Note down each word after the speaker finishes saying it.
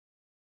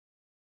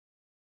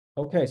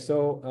Okay,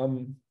 so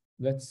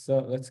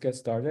let's get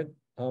started.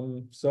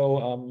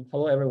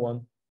 Hello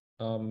everyone.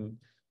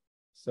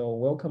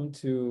 Welcome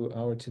to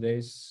our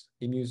today's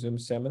Immune Zoom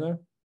seminar.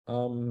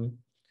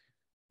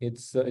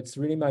 It's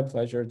really my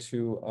pleasure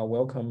to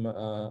welcome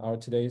our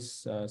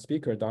today's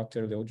speaker,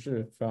 Dr. Liu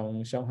Zhi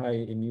from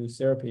Shanghai Immune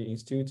Therapy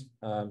Institute,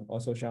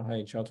 also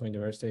Shanghai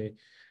University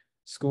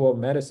School of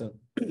Medicine.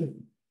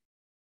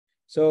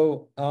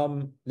 Liu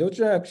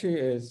Zhi actually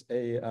is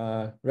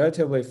a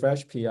relatively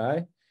fresh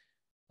PI.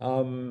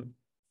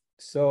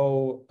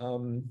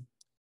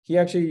 He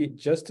actually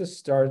just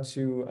started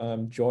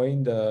to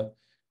join the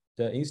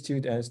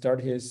institute and start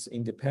his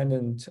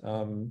independent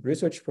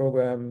research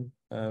program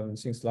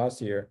since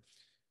last year.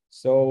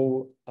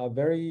 So a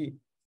very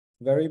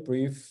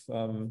brief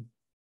a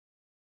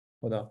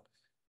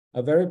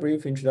very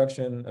brief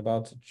introduction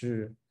about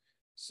Zhi.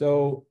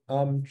 So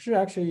Zhi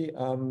actually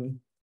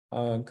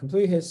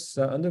completed his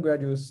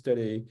undergraduate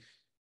study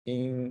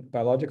in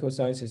biological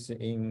sciences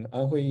in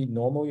Anhui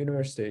Normal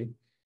University.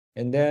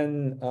 And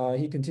then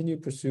he continued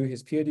to pursue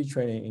his PhD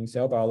training in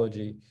cell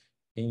biology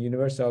in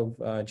University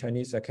of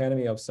Chinese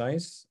Academy of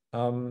Science.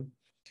 And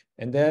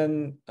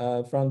then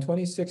from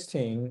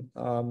 2016,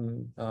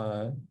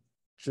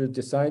 Zhi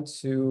decided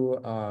to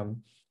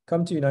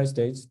come to the United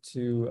States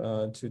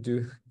to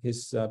do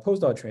his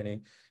postdoc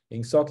training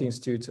in Salk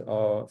Institute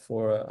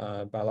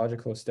for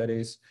Biological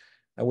Studies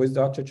with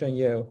Dr. Zhen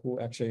Ye, who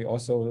actually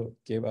also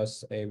gave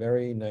us a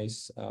very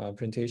nice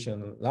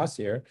presentation last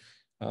year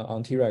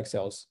on Treg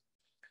cells.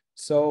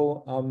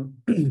 So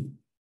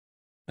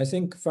I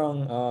think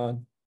from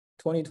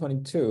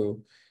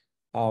 2022,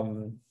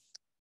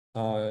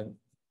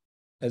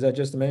 as I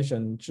just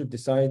mentioned, to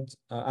decide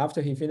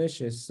after he finished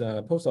his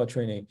postdoc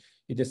training,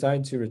 he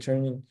decided to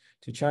return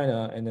to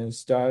China and then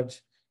start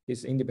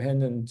his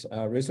independent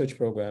research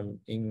program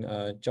in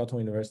Jiao Tong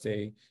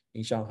University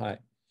in Shanghai.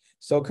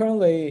 So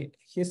currently,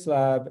 his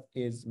lab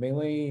is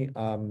mainly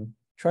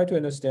try to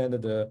understand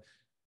the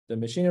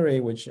machinery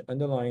which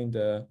underlying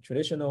the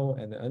traditional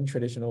and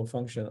untraditional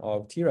function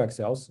of Treg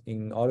cells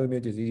in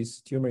autoimmune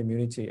disease, tumor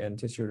immunity, and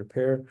tissue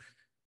repair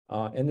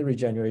and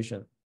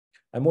regeneration.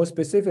 And more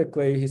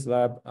specifically, his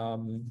lab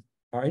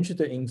are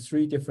interested in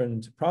 3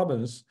 different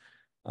problems,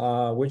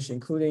 which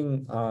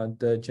including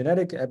the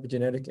genetic,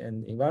 epigenetic,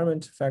 and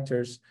environment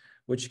factors,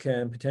 which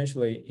can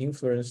potentially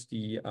influence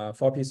the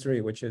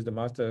 4p3, which is the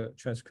master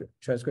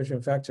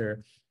transcription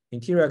factor in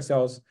Treg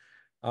cells,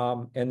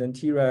 and then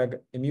Treg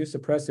immune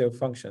suppressive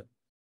function.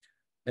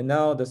 And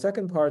now the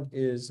second part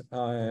is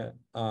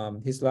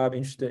his lab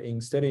interested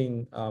in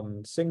studying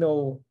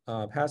signal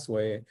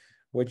pathway,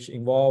 which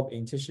involve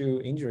in tissue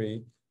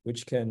injury,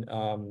 which can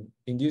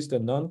induce the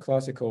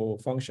non-classical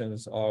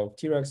functions of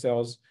Treg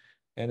cells,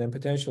 and then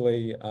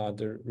potentially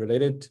the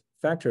related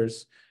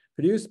factors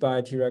produced by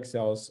Treg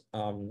cells,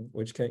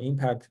 which can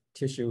impact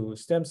tissue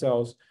stem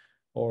cells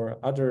or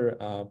other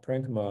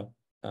parenchyma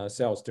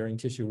cells during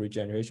tissue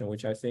regeneration,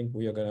 which I think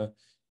we are going to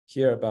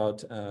hear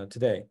about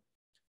today.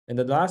 And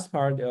the last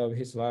part of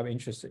his lab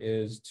interest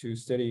is to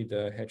study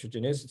the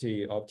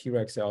heterogeneity of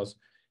Treg cells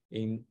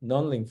in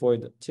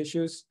non-lymphoid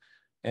tissues,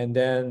 and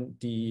then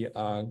the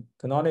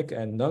canonic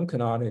and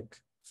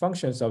non-canonic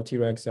functions of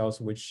Treg cells,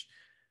 which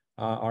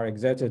are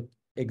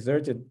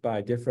exerted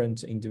by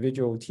different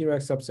individual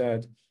Treg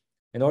subset,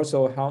 and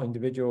also how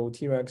individual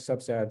Treg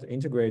subset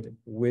integrate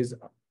with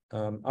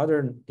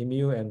other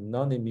immune and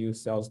non-immune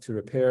cells to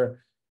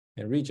repair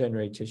and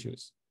regenerate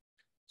tissues.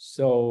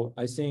 So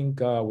I think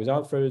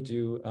without further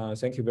ado,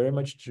 thank you very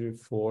much, Zhi,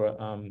 for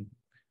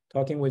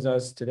talking with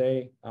us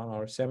today on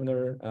our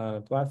seminar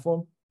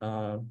platform.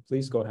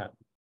 Please go ahead.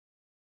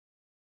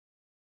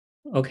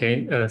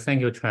 Okay,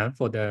 thank you, Chuan,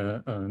 for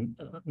the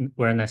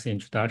very nice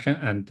introduction,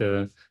 and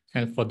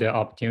thanks for the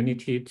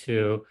opportunity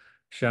to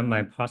share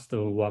my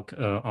personal work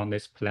on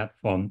this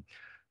platform.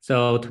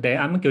 So today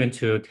I'm going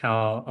to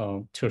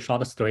tell 2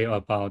 short stories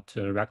about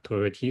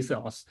regulatory T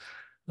cells.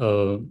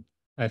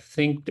 I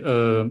think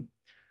for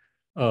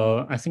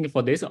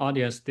this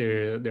audience,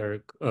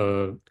 they're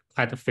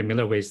quite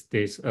familiar with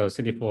this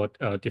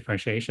CD4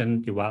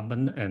 differentiation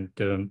development. And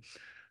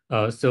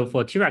so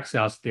for Treg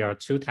cells, there are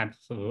 2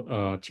 types of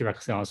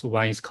Treg cells.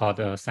 One is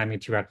called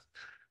semi-Treg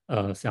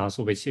cells,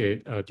 which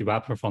is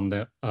developed from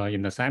the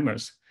in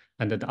Alzheimer's,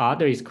 and the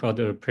other is called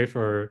the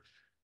peripheral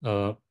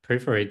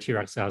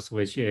Treg cells,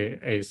 which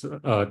is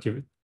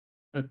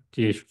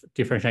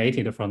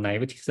differentiated from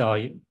naive T cell,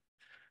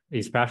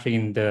 especially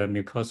in the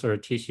mucosal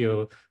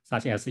tissue,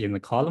 such as in the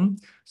colon.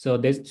 So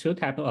these 2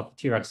 types of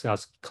Treg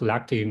cells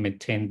collectively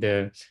maintain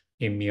the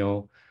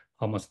immune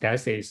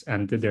homeostasis,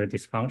 and their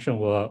dysfunction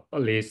will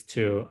lead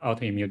to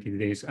autoimmune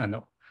disease, and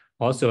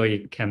also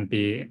it can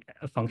be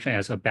a function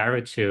as a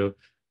barrier to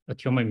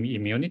tumor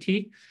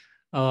immunity.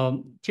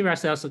 Treg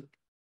cells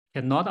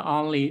can not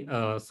only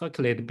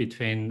circulate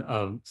between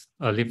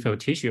lymphoid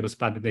tissues,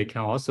 but they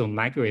can also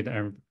migrate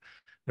and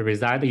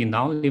reside in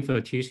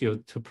non-lymphoid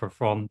tissue to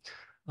perform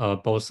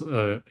both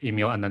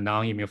immune and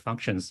non-immune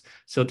functions.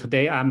 So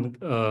today,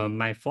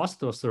 my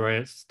first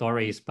story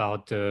is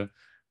about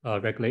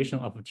regulation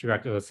of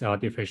Treg cell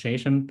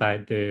differentiation by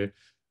the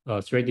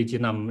 3D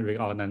genome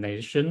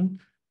reorganization.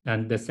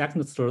 And the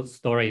second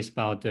story is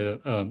about the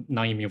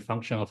non-immune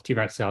function of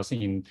Treg cells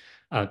in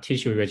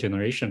tissue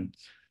regeneration.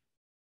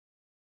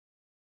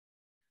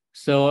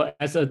 So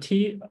as a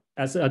T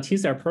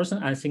cell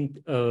person, I think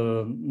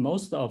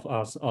most of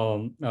us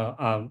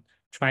are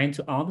trying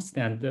to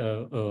understand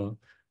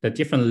the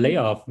different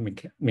layer of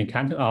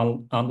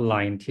mechanical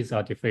underlying T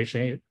cell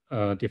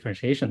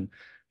differentiation.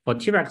 For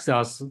Treg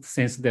cells,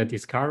 since the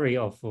discovery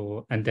of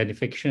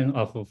identification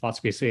of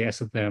phospho-3 as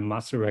the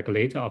master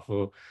regulator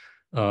of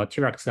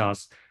Treg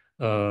cells,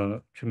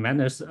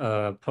 tremendous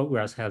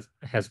progress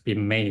has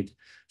been made.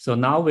 So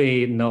now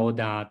we know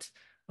that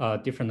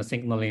different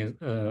signaling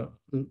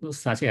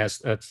such as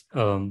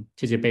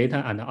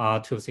TG-beta and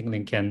R2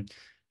 signaling can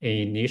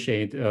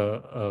initiate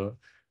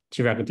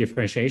Treg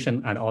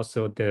differentiation, and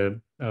also the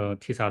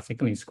T cell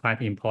signaling is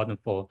quite important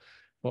for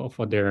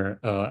their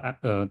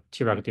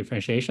Treg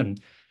differentiation.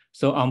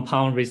 So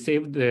upon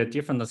receive the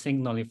different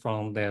signaling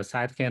from the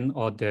cytokine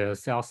or the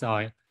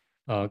cell-cell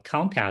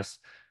context,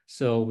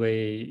 so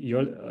we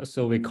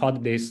call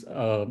this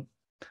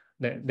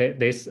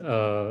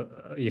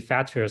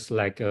effectors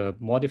like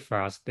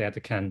modifiers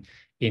that can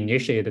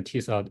initiate the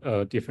T cell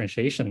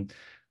differentiation.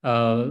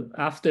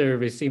 After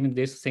receiving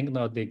this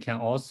signal, they can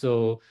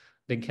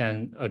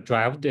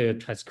drive the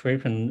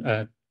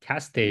transcription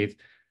cascade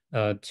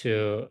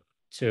to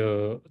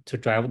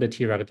drive the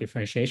Treg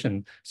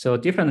differentiation. So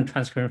different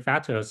transcription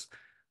factors,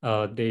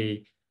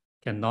 they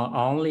can not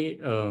only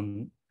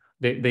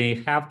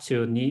they have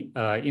to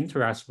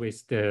interact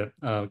with the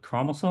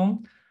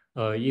chromosome,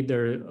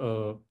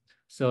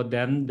 so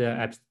then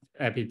the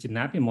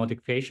epigenetic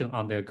modification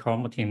on the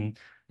chromatin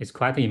is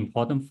quite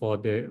important for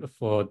the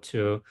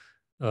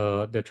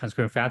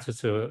transcription factors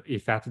to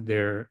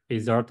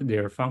exert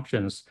their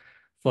functions.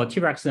 For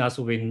Treg cells,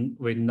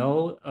 we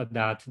know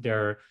that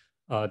there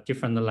are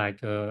different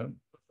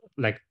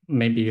like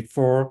maybe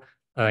 4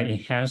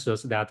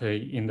 enhancers that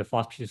in the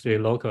phospho-3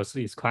 locus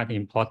is quite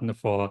important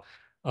for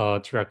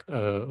Treg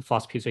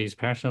phospho-3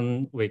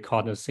 expression. We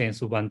call the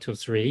sense 1, 2,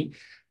 3.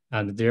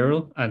 And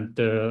 0, and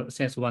the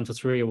sense 1 to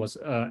 3 was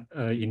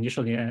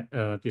initially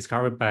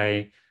discovered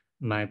by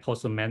my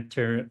postdoc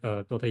mentor,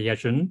 Dr. Ye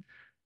Zhen.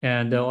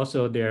 And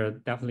also there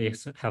definitely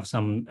have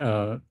some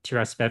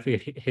Treg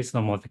specific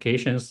histone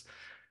modifications.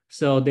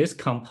 So this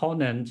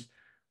component,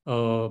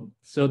 so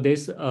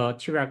this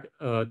Treg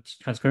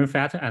transcription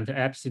factor and the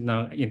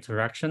epsilon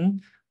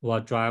interaction will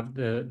drive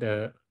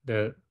the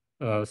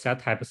cell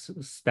type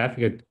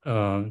specific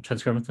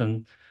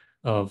transcription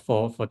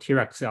for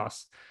Treg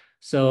cells.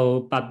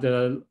 So, but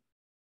the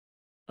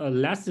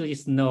less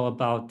is known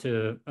about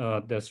the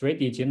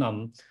 3D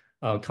genome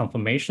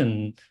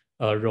conformation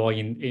role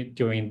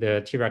during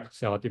the Treg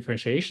cell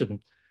differentiation.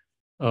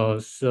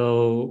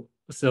 So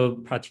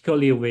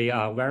particularly we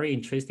are very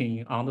interested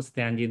in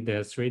understanding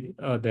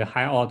the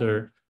high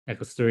order like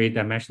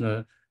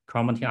 3-dimensional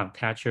chromatin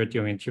architecture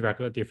during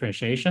Treg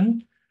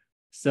differentiation.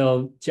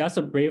 So just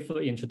a brief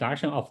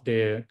introduction of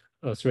the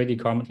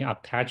 3D chromatin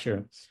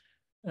architecture.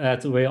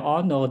 As we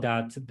all know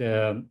that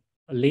the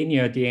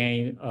linear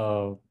DNA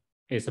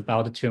is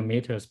about 2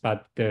 meters,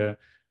 but the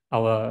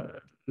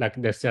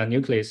cell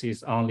nucleus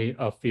is only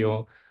a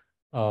few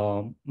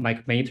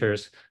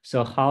micrometers.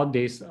 So how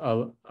this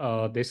long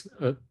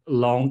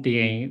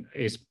DNA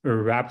is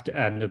wrapped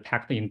and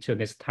packed into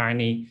this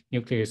tiny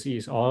nucleus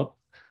is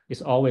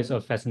always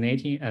a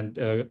fascinating and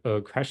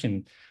a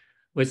question.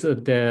 With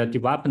the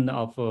development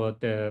of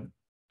the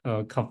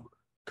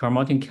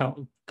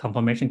chromatin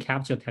conformation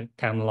capture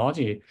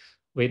technology,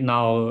 we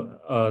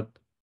now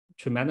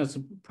tremendous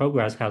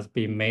progress has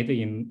been made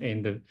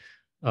in the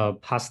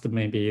past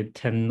maybe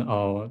 10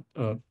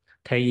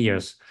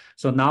 years.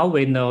 So now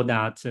we know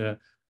that the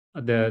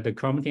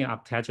chromatin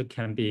architecture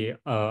can be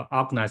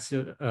organized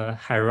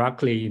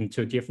hierarchically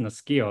into different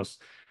scales.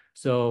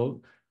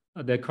 So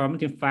the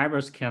chromatin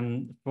fibers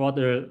can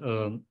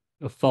further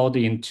fold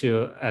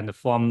into and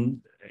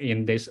form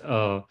in this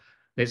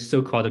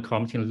so-called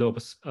chromatin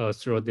loops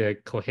through the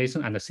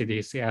cohesion and the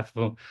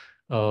CDCF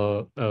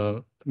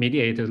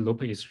mediated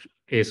loop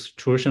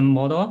extrusion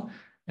model.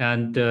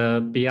 And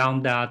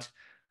beyond that,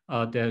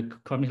 the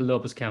chromatin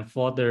loops can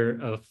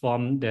further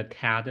form the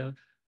TAD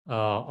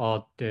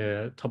or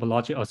the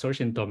topological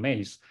association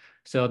domains.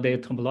 So the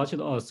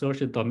topological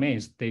association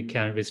domains, they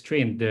can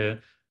restrain the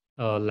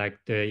like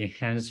the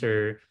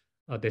enhancer,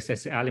 the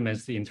sex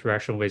elements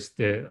interaction with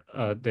the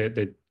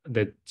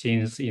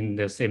genes in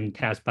the same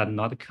test, but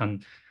not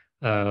can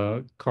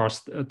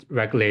cross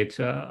regulate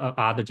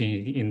other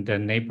genes in the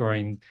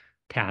neighboring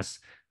tests.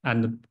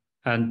 And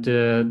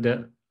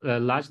the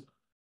large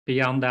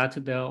beyond that,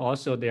 there are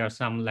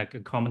some like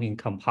chromatin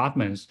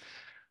compartments.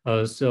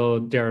 So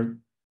there are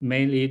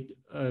mainly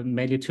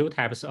 2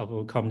 types of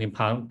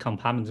chromatin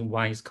compartments.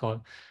 One is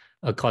called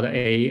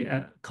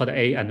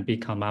A and B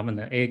compartment.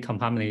 The A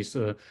compartment is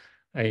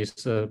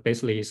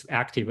basically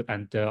active,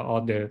 and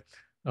all the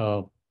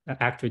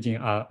active genes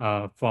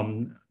are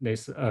from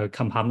this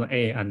compartment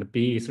A, and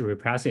B is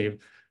repressive.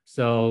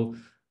 So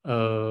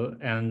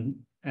and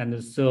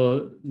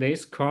so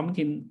this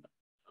chromatin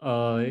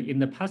in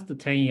the past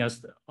 10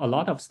 years, a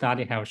lot of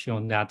studies have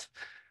shown that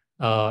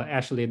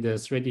actually the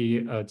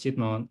 3D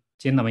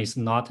genome is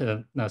not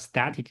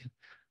static.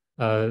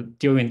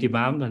 During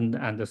development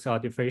and the cell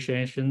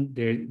differentiation,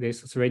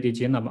 this 3D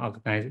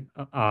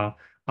genome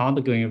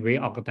undergoing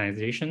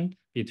reorganization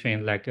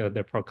between like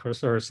the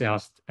precursor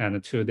cells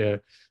and to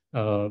the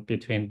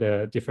between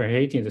the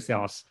differentiated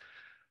cells.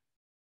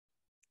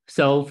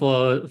 So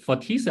for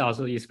T cells,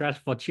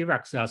 especially for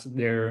Treg cells,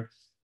 there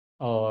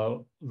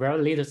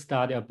very little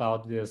study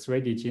about the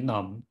 3D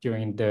genome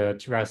during the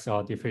Treg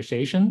cell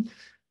differentiation.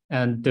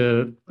 And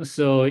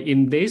so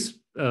in this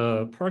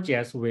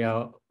project, we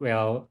are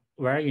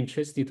very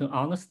interested to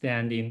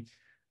understanding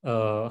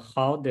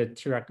how the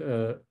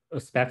Treg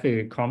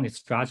specific chromatin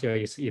structure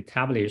is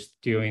established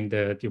during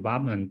the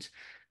development,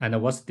 and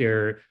what's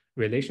their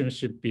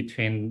relationship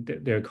between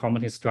their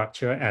chromatin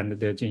structure and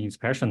the gene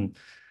expression.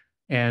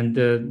 And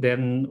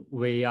then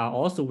we are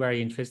also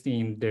very interested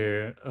in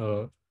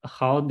the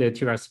how the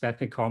Treg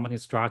specific chromatin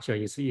structure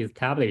is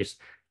established.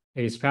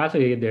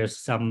 Especially, there's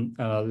some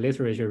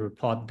literature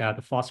report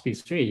that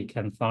phosphate3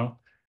 can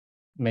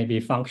maybe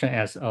function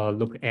as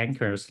loop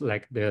anchors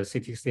like the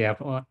CTCF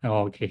or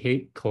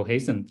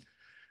cohesin.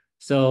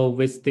 So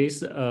with this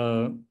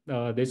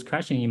this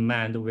question in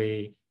mind,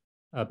 we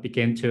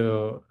begin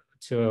to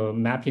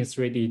mapping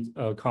 3D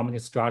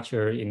chromatin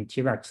structure in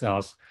Treg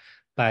cells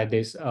by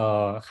this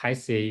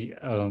HiC.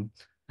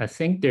 I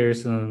think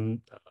there's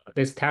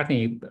this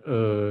technique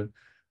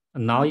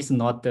now is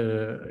not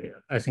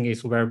I think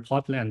it's very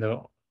popular and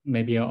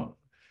maybe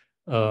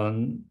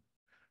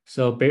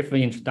so brief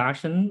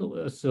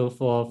introduction. So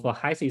for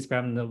HiC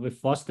experiment, we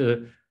first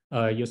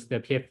use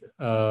the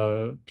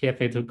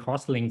PFA to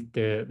cross-link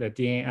the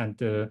DNA and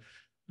the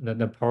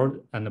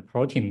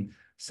protein.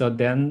 So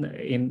then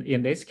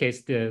in this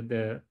case,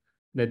 the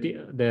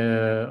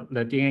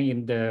DNA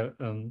in the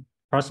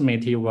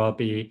proximity will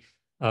be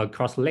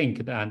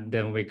cross-linked, and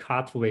then we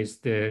cut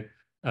with the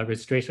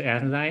registration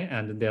enzyme,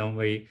 and then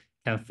we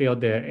can fill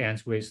the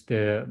ends with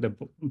the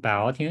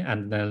biotin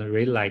and then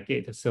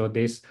religate. So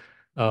this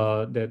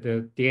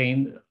the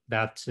DNA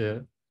that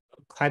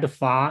quite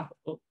far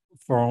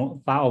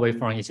away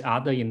from each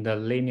other in the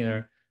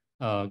linear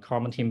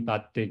chromatin,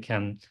 but they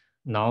can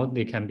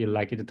be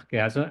ligated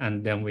together,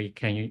 and then we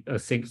can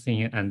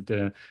sequencing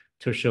and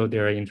to show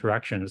their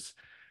interactions.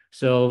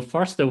 So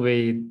first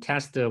we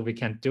test we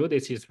can do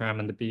this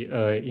experiment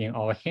in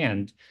our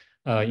hand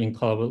in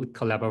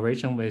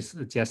collaboration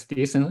with Jess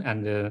Dixon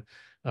and the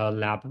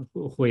lab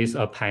who is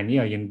a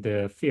pioneer in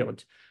the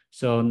field.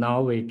 So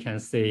now we can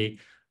see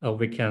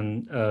we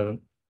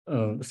can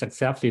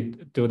successfully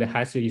do the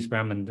HiC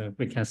experiment.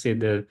 We can see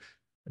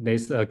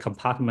this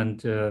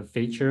compartment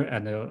feature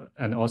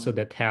and also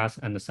the test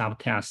and the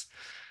sub-test.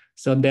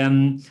 So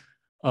then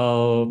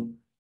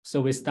so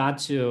we start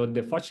to,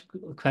 the first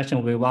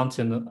question we want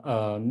to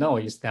know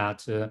is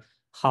that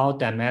how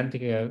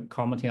dynamic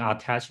chromatin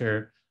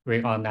architecture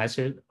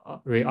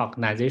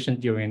reorganization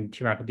during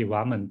Treg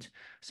development.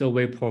 So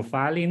we're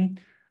profiling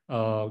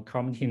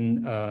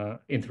chromatin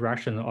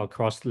interaction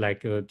across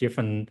like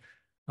different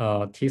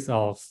T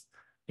cells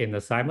in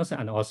the thymus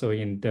and also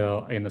in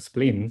the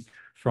spleen,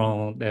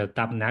 from the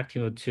double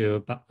negative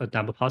to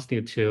double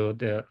positive to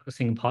the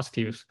single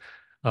positive,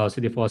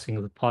 CD4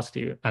 single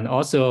positive. And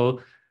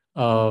also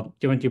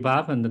during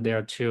development, there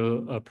are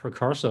two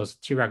precursors,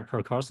 Treg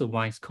precursor.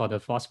 One is called the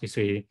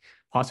phosphate3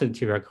 positive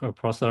Treg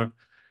precursor,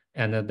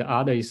 and the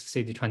other is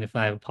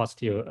CD25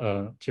 positive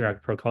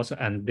Treg precursor,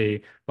 and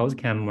they both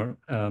can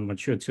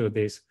mature to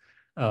this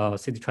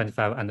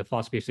CD25 and the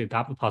phosphate3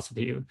 double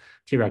positive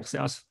Treg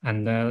cells,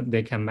 and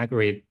they can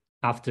migrate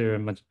after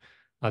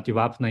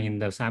development in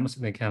the thymus.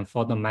 They can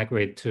further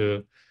migrate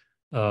to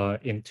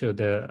into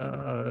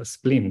the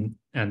spleen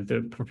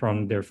and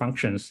perform their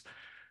functions.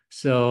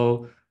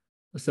 So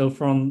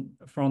from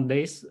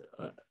this,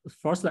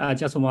 first I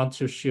just want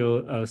to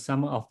show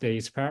some of the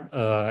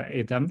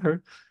example.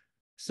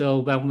 So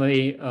when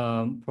we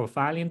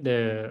profiling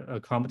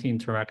the chromatin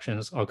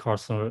interactions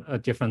across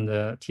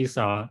different T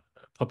cell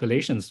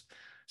populations,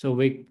 so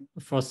we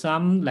for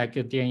some like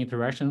DNA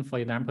interaction, for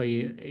example,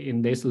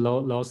 in this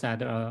low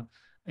side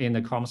in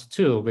the chromosom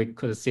 2, we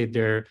could see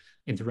their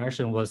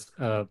interaction was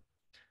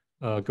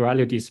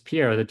gradually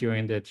disappeared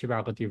during the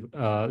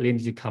Treg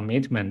lineage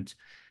commitment.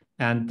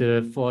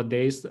 And for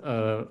this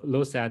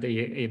low side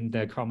in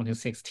the chromatin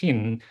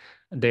 16,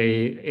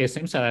 it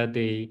seems that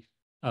they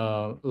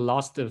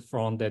lost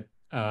from the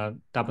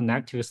double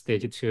negative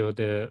stage to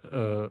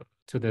the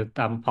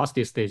double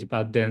positive stage,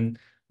 but then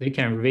they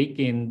can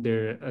regain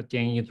their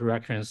DNA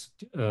interactions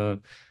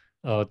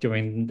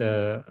during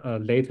the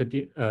later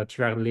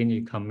Treg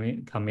lineage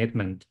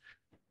commitment.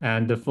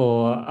 And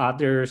for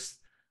others,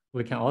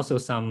 we can also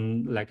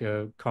some like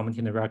a chromatin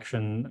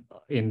interaction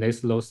in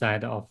this low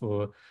side of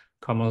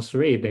chromosom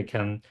 3, they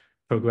can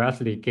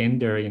progressively gain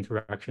their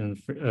interaction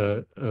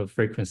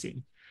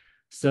frequency.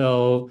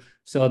 So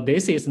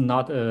this is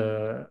not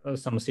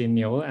something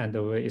new, and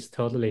it's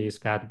totally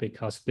expect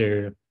because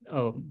there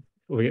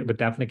we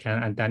definitely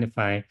can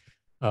identify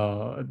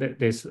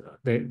this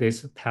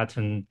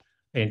pattern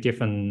in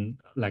different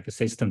like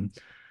system.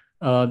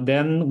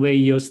 Then we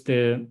use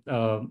the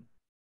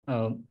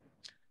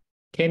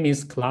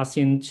k-means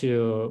classing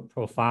to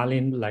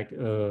profiling like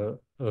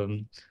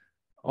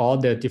all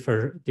the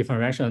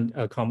differential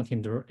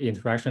chromatin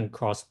interaction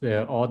across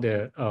all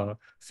the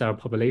cell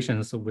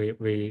populations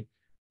we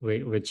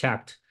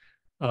checked.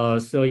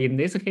 So in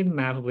this heat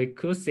map, we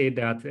could see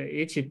that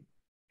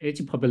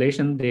each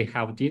population, they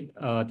have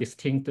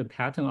distinct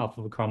pattern of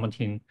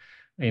chromatin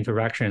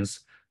interactions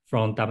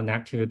from double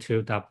negative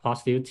to double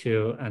positive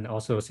to, and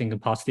also single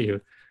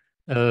positive.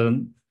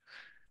 One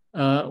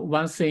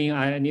thing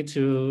I need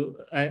to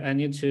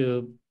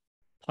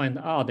point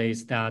out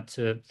is that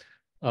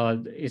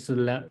it's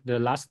the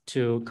last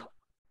two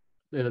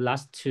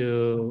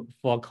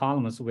 4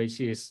 columns,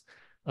 which is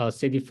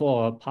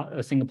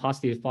CD4 single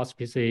positive,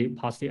 phospho-P3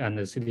 positive, and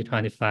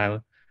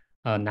CD25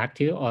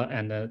 negative,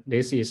 and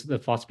this is the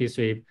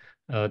phospho-P3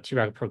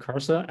 Treg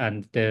precursor,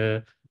 and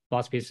the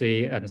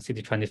phospho-P3 and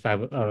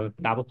CD25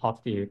 double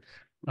positive,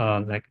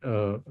 like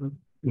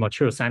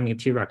mature Thymic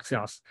Treg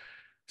cells.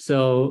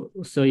 So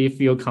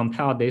if you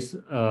compare this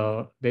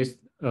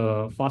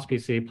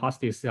phospho-P3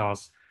 positive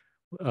cells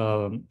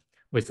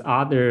with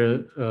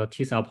other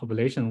T cell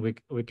population, we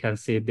can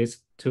see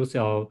these two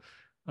cell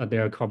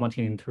their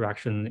chromatin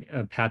interaction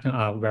pattern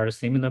are very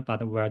similar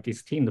but very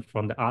distinct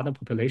from the other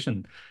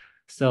population.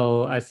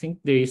 So I think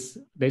this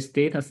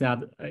data set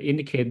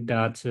indicate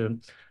that the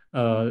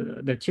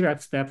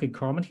Treg specific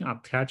chromatin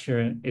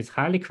architecture is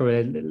highly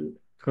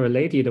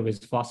correlated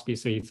with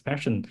phospho-P3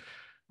 expression.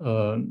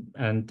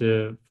 And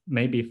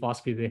maybe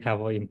phospho-P3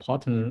 have an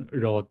important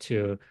role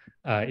to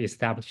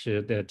establish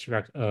the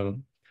Treg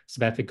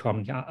specific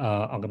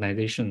chromatin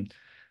organization.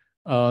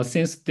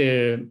 Since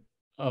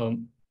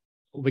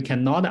we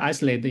cannot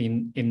isolate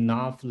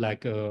enough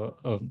like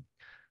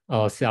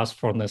cells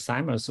from the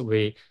thymus,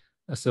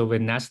 so we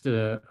next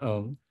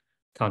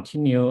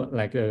continue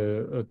like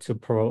to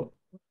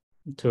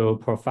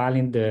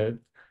profiling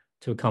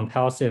to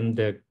comparison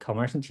the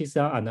conversion T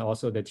cell and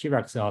also the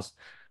Treg cells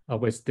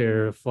with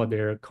for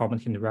their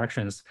chromatin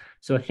interactions.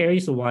 So here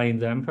is one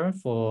example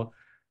for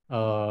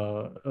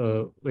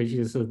which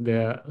is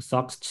the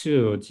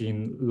SOX2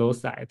 gene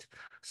loci.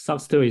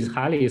 SOX2 is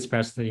highly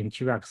expressed in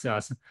Treg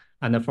cells,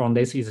 and from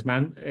this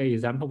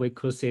example, we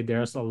could see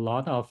there's a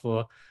lot of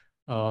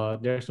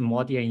there's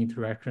more DNA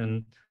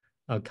interaction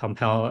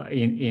compile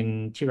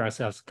in Treg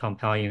cells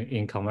compile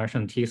in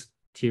conversion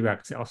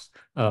Treg cells,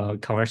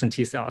 conversion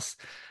T cells.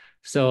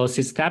 So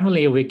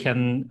systemically, we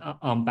can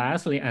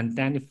unbiasedly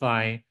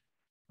identify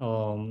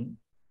around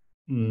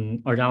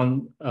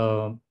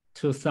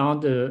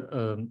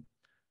 2,000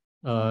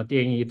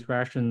 DNA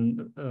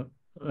interaction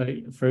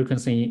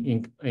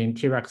frequency in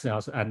Treg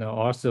cells and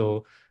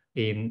also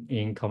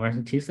in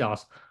conventional T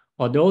cells.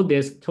 Although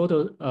this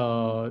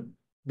total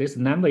this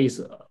number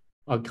is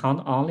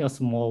account only a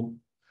small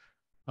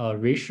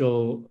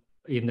ratio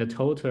in the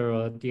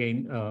total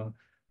DNA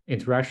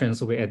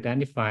interactions we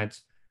identified.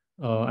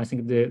 I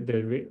think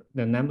the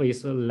number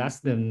is less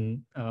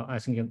than I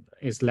think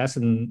it's less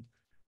than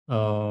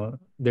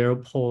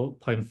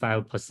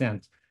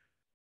 0.5%.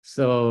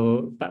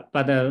 So,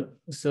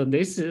 so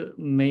this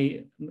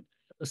may,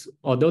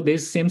 although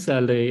this seems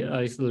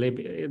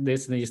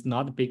this is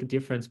not a big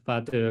difference,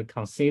 but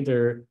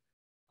consider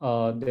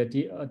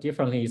the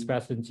differently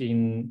expressed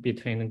gene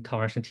between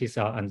conversion T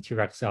cell and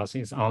Treg cells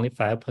is only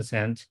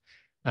 5%,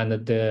 and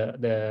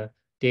the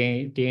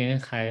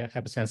DNA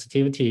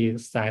hypersensitivity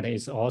side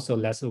is also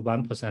less than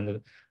 1%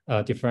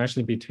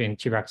 differentially between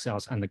Treg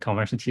cells and the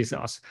conversion T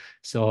cells.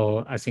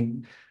 So I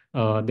think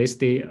this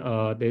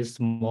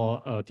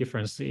small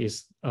difference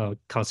is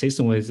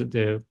consistent with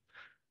the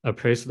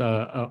previous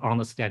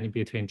understanding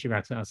between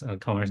Treg cells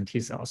and conversion T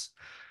cells.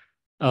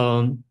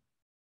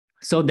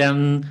 So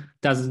then,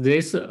 does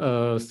this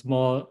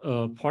small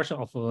portion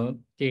of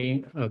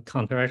DNA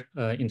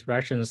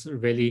interactions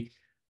really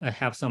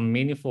have some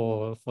meaning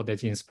for the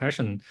gene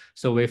expression?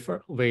 So we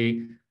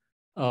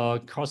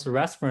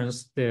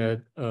cross-reference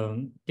the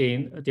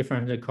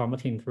different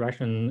chromatin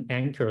interaction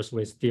anchors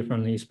with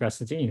differently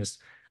expressed genes,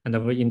 and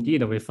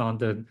indeed we found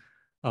that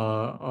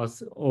a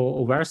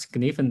very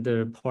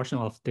significant portion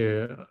of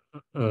the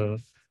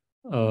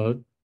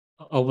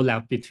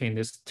overlap between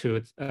these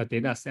two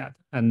data sets.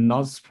 And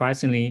not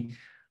surprisingly,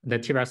 the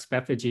Treg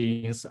specific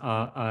genes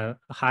are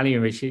highly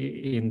enriched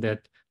in the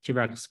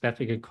Treg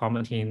specific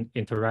chromatin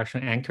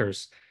interaction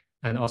anchors,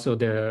 and also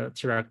the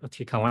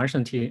T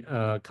conversion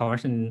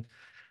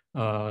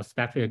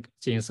specific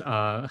genes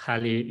are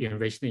highly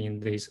enriched in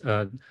these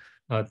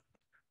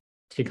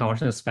T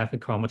conversion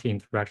specific chromatin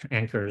interaction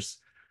anchors.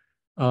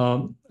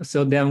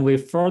 So then we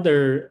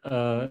further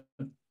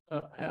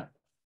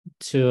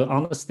to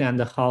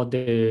understand how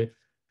the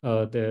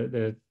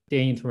DNA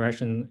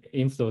interaction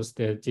influence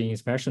the gene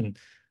expression.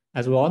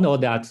 As we all know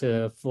that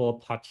for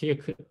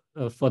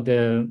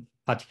the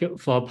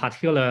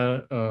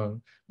particular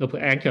loop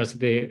anchors,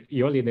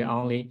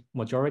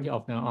 majority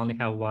of them only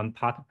have one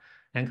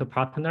anchor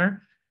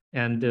partner,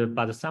 and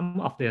but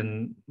some of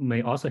them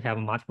may also have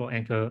multiple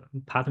anchor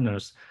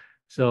partners.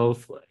 So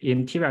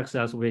in Treg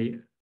cells, we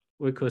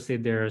could say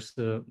there's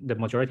the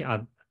majority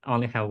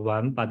only have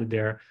one, but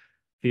there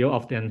few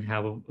of them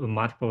have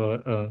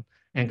multiple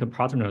anchor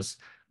partners.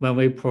 When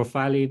we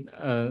profile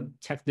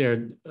check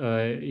their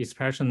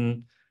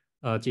expression,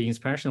 gene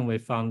expression, we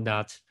found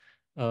that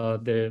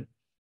the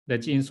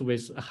genes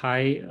with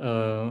high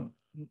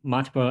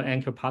multiple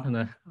anchor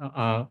partner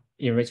are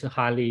enriched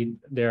highly.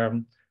 There are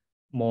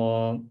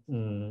more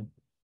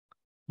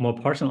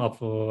portion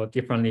of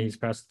differently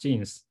expressed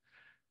genes.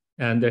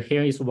 And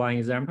here is one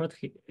example.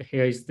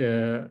 Here is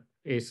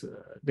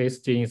this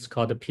gene is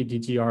called the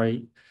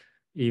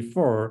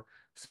PTGR-E4.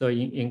 So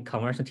in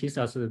conventional T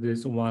cells,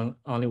 there's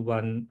only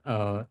one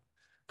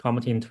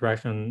chromatin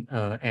interaction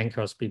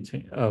anchors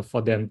between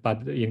for them,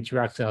 but in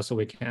Treg cells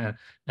we can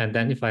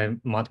identify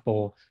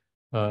multiple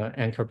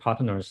anchor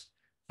partners,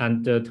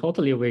 and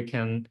totally we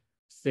can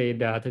say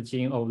that the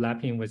gene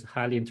overlapping with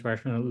highly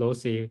interactional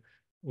loci,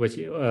 which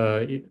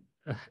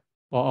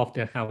all of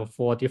them have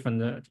 4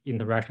 different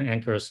interaction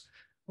anchors.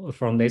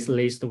 From this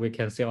list, we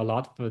can see a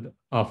lot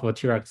of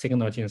Treg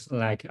signal genes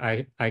like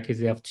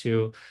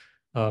IKZF2,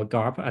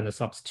 GARP, and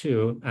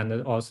SOX2,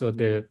 and also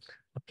the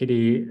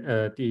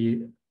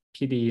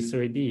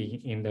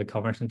PD3D in the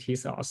conventional T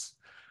cells.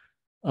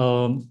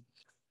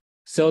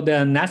 So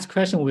the next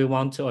question we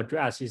want to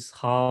address is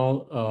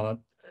how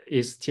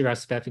is Treg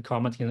specific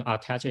chromatin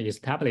architecture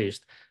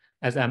established?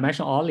 As I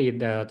mentioned earlier,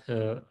 that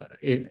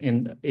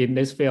in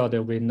this field,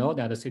 we know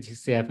that the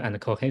CTCF and the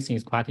cohesion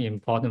is quite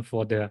important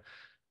for the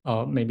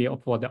maybe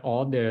for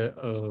all the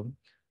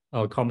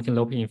chromatin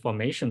looping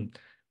information.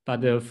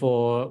 But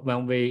for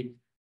when we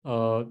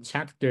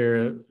check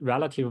the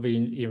relative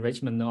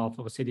enrichment of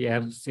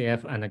CDF,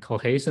 CF, and the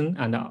cohesion,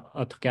 and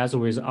together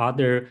with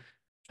other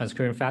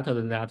transcription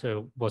factors that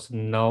was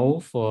known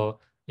for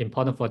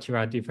important for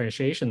Treg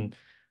differentiation,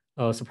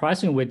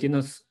 surprisingly, we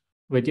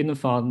didn't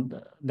find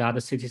that the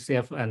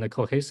CTCF and the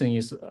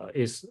cohesion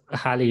is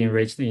highly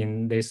enriched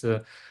in this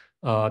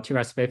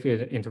Treg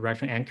specific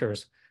interaction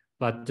anchors.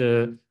 But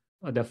the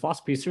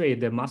FOXP3,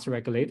 the master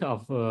regulator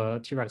of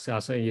Treg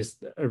cells, is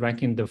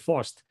ranking the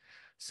first.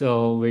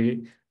 So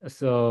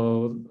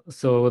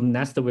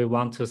next we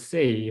want to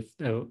see if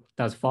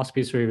does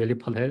FOXP3 really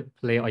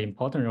play an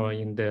important role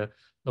in the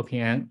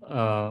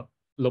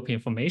looping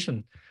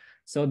information.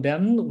 So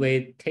then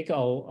we take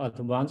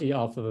advantage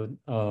of the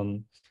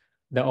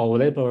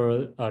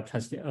available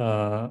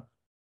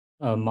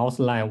mouse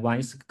line. One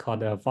is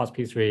called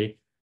FOXP3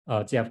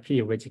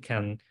 GFP, which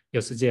can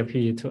use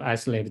GFP to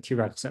isolate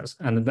Treg cells,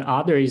 and the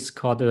other is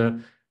called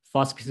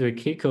FOXP3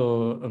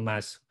 Kiko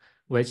mass,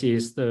 which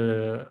is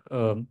the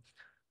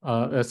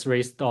a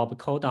 3-stop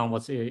codon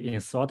was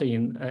inserted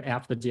in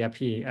after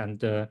GFP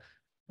and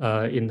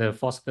in the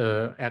first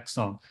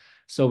exon.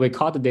 So we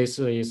called this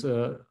is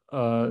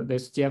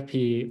this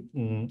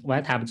GFP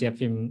Y-type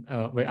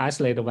GFP. We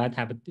isolate the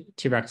Y-type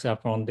Treg cell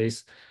from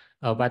this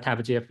Y-type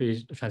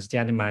GFP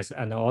transgenic mice,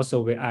 and also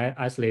we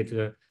isolate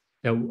the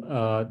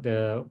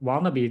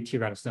wannabe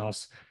Treg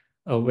cells,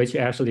 which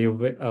actually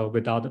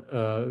without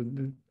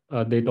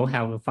they don't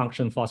have a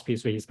function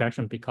FOXP3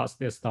 expression because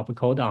they stop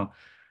codon.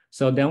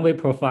 So then we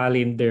profile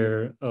in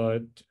their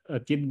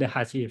did the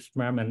Hi-C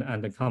experiment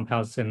and the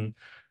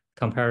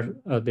compare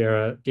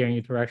their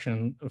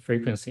interaction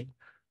frequency.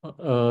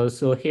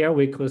 So here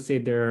we could see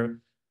there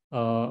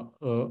are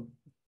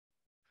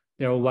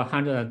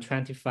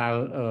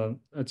 125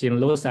 gene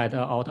loci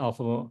out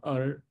of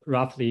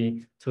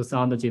roughly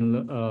 2,000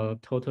 gene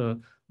total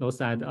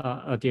loci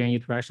DNA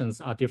interactions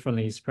are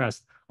differently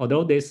expressed.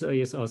 Although this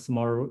is a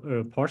small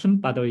portion,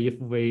 but if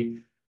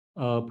we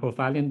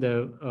profiling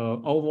the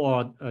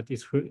overall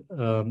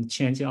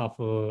change of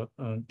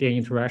DNA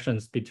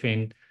interactions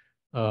between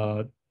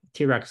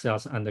Treg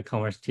cells and the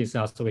conventional T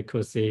cells, so we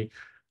could see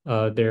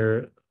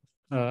there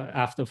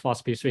after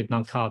FOXP3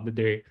 knockout,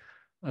 the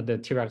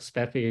Treg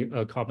specific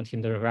chromatin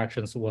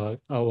interactions were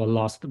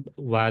lost,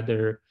 while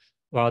the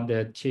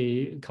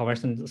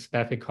conventional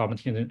specific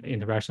chromatin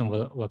interaction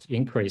was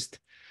increased.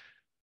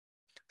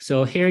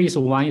 So here is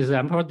one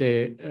example,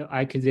 the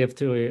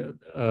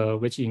IKZF2,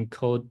 which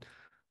encode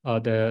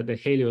the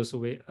helios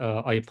with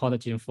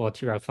important gene for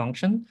Treg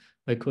function.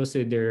 We could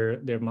see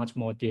there much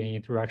more DNA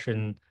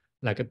interaction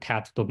like a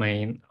TAT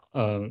domain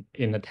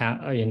in the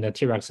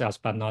Treg cells,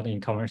 but not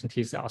in conventional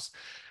T cells.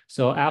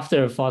 So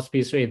after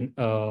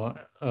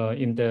FOXP3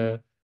 in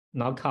the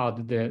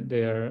knockout,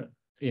 their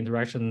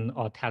interaction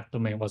or TAT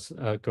domain was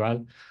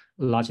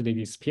largely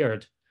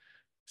disappeared.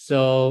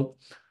 So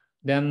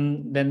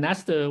then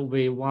next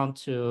we want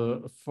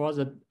to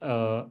further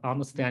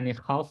understanding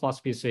how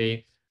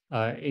FOXP3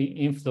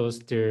 influence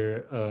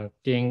their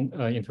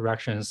DNA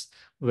interactions.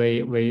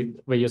 We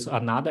use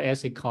another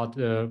assay called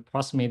the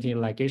proximity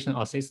ligation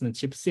assistant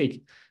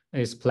ChIP-seq.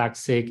 It's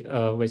PLAG-seq,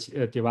 which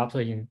developed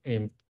in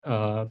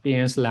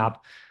BN's lab,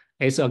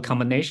 it's a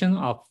combination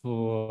of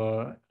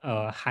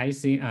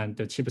high-seq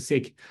and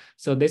cheap-seq.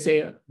 So this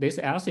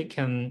assay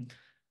can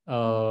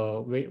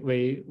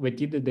we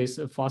did this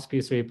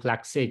phosphatase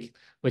plex-seq,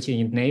 which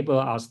enable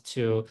us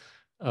to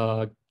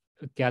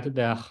get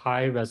the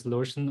high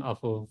resolution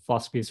of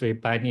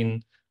phosphatase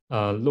binding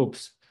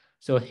loops.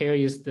 So here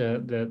is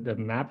the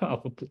map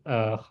of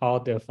how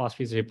the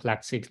phosphatase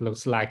plex-seq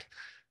looks like.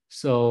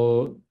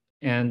 So,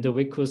 and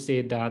we could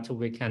see that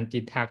we can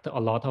detect a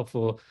lot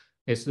of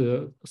this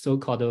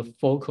so-called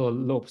focal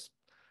loops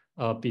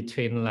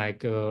between like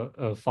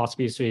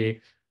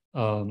phosphatase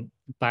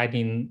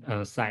binding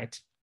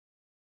site.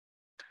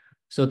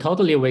 So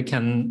totally we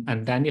can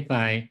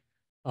identify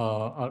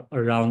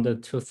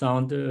around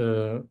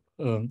 2,000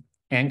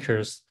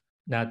 anchors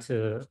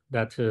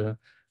that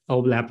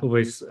overlap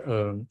with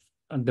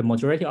the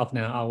majority of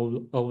them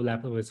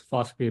overlap with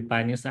phosphate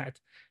binding site.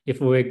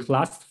 If we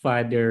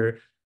classify their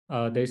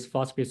this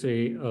phosphate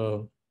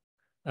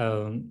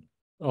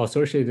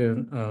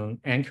associated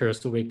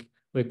anchors, we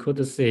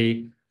could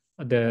see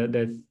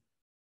the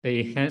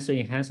enhancer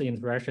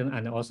interaction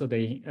and also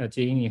the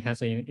gene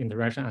enhancer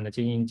interaction and the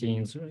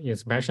gene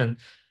expression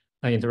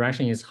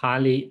interaction is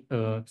highly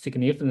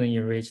significantly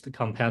enriched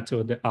compared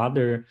to the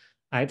other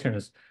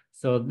items.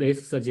 So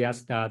this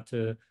suggests that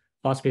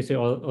phosphate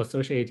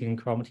associating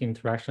chromatin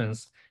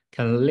interactions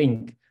can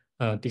link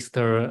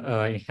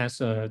distal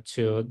enhancer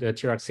to the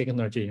Treg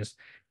signal genes.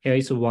 Here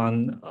is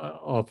one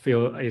of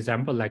few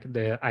example like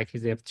the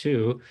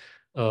IKZF2,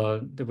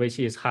 which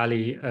is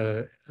highly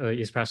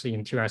expressed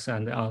in Tregs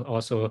and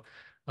also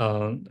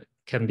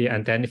can be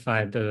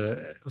identified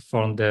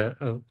from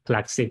the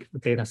plex-seq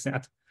data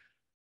set.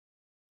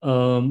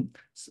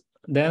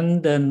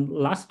 Then the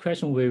last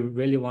question we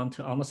really want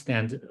to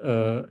understand,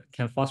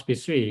 can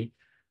phosphatase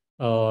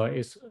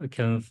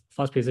can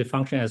phosphatase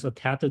function as a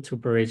tether to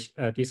bridge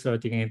distal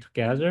DNA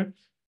together?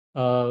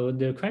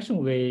 The question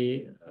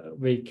we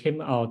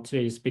came out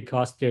is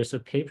because there's a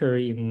paper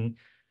in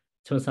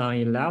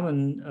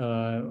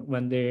 2011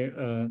 when they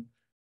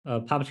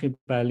published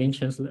by Lin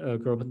Chen's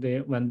group,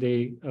 when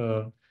they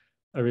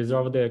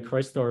resolved the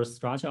crystal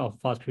structure of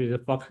phosphate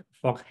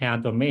fork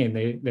head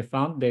domain, they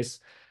found this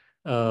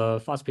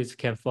phosphates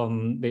can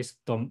form this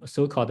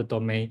so-called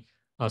domain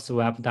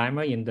swap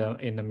dimer in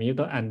the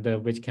middle, and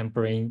which can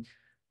bring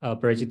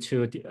bridge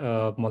two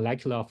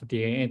molecule of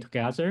DNA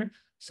together.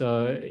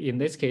 So in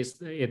this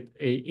case, it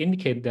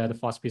indicates that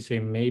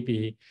phosphatase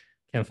maybe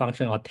can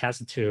function or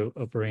test to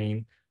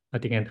bring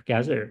DNA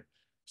together.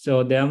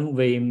 So then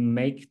we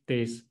make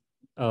this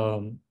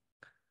and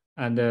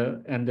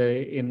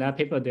in that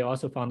paper, they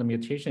also found a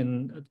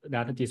mutation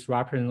that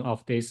disruption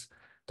of this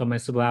domain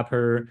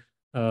swapper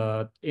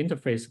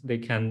interface. They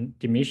can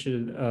diminish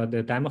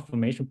the dimer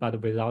formation,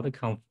 but without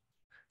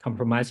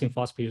compromising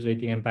phosphatase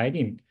DNA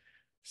binding.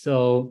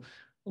 So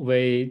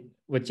we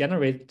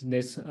generate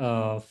this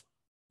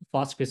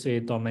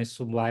phosphatase domain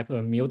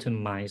swapper mutant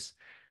mice,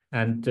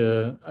 and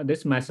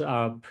these mice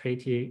are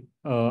pretty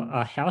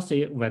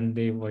healthy when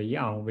they were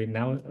young. We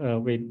now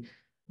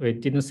we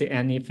didn't see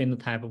any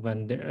phenotype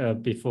when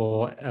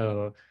before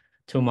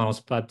 2 months,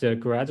 but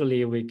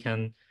gradually we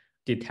can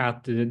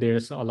detect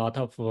there's a lot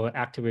of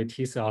active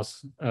T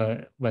cells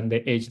when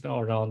they aged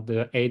around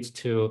 8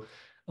 to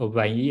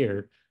 1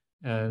 year,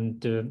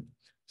 and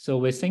so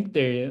we think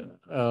they.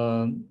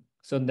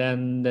 So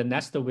then the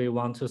next we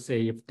want to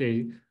see if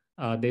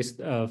this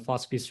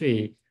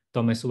phosphatase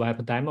domain swap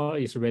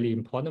dimer is really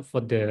important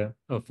for the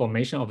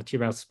formation of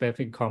Treg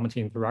specific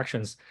chromatin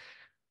interactions.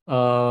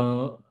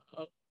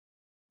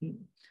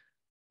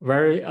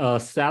 Very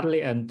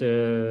sadly, and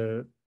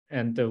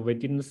we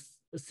didn't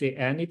see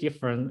any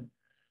difference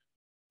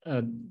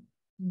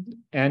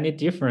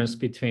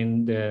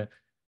between the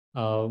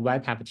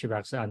wild type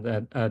Tregs and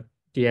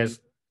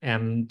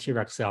DSM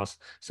Treg cells.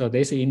 So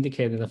this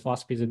indicates the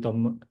phosphatase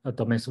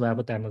domain swap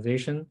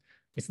dimerization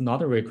is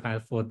not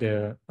required for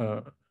the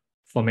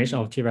formation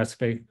of Treg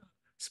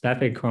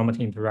specific chromatin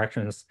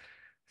interactions.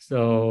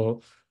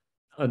 So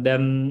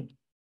then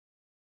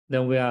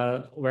we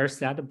are very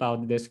sad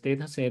about this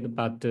data set,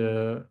 but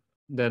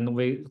then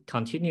we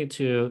continue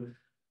to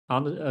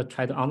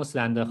try to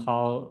understand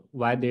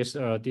why there's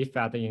a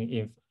defect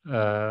in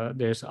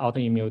there's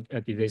autoimmune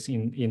disease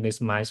in this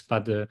mice,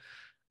 but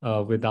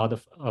without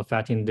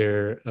affecting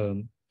their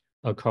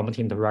chromatin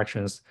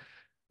interactions.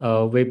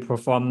 We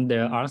perform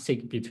the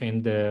R-seq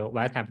between the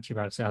wild type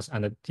Treg cells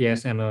and the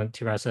DSM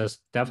Treg cells.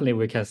 Definitely,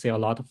 we can see a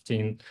lot of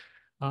genes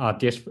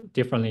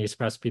differently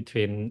expressed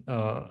between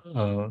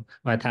wild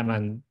type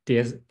and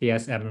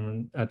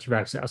DSM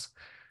Treg cells.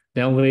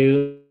 Then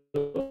we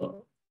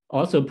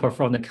also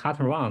perform the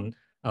cut-around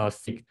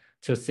seq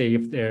to see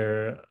if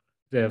the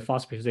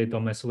phosphatase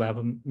domain swap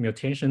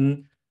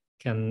mutation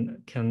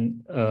can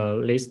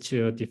lead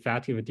to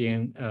defective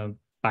DNA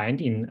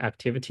binding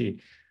activity.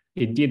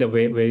 Indeed,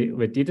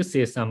 we did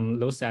see some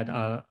low-side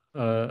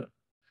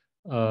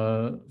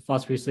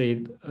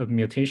phosphatase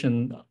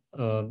mutation.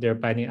 Their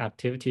binding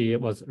activity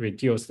was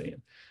reduced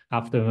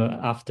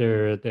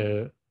after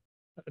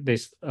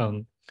this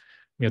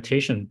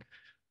mutation.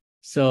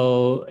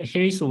 So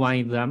here is one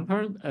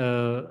example.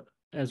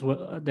 As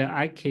well, the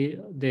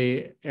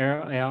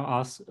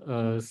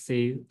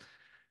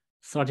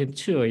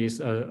LRC32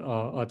 is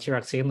a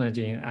Treg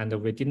signaling, and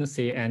we didn't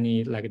see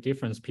any like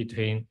difference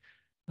between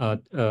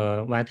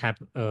Y-type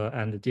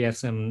and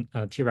DSM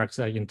Tregs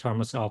in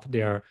terms of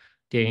their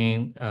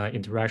DNA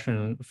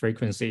interaction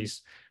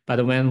frequencies.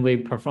 But when we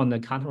performed the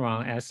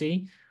counter-run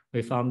assay,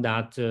 we found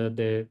that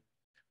the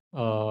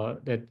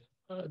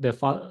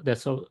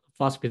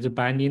phosphate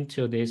binding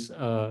to this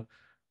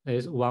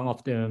is one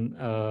of them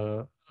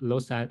low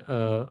side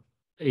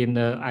in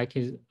the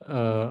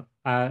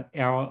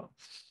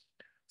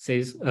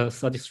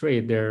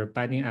IK33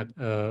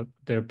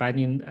 their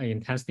binding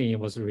intensity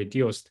was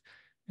reduced,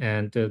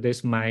 and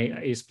this might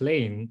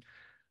explain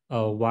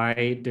why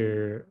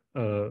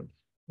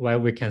why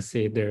we can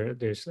see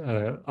there's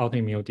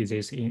autoimmune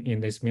disease in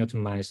this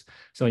mutant mice.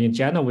 So in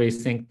general, we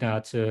think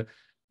that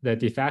the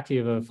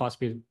defective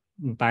phosphate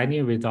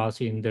binding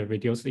results in the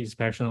reduced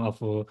expression of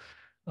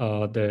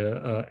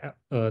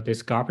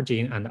this GARP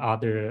gene and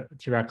other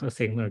Treg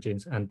signal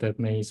genes, and that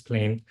may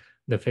explain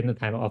the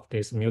phenotype of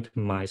this mutant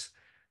mice,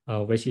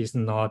 which is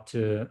not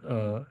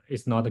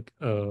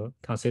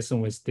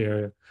consistent with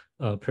their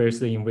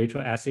previous in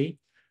vitro assay.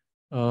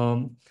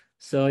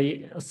 So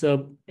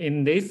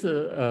in this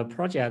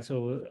project,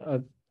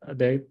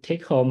 the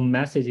take-home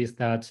message is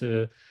that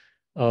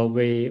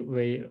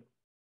we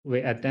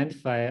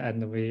identify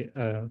and we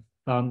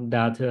found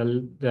that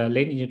the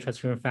lineage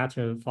transcription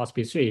factor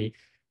phosphate-3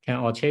 can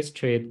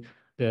orchestrate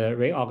the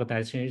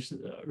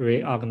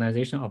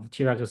reorganization of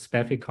Treg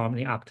specific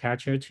chromatin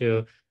architecture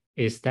to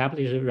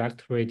establish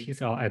regulatory T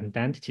cell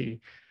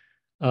identity.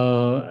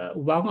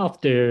 One of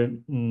the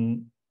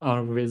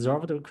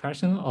unresolved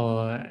question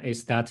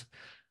is that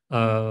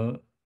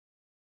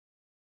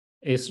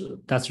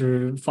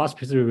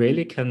phosphate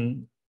really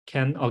can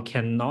or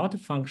cannot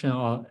function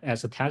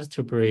as a test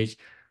to bridge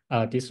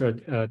these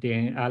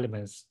DNA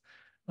elements.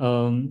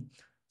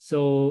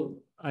 So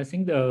I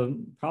think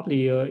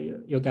probably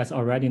you guys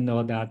already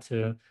know that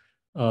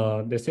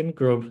the same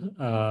group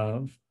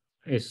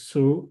is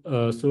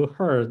Zhi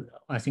Liu,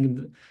 I think,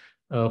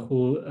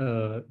 who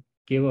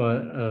gave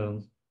a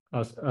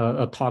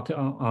talk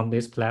on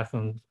this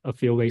platform a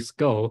few weeks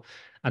ago,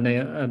 and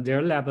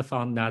their lab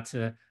found that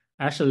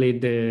actually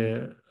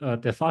the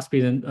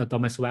phosphate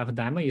domain swap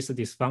dimer is a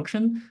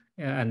dysfunction,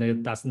 and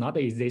it does not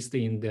exist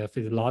in the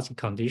physiologic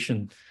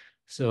condition.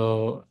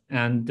 So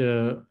and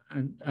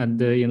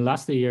in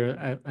last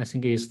year, I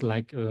think it's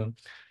like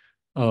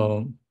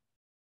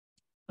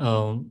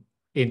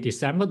in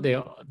December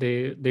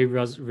they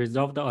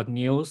resolved a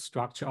new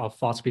structure of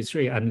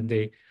phosphate-3, and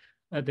they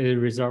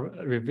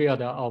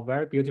revealed a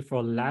very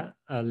beautiful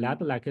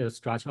ladder-like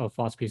structure of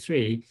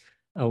phosphate-3,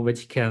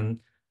 which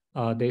can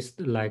this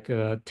like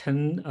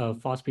 10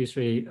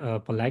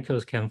 phosphate-3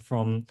 molecules can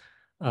form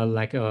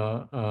like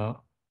the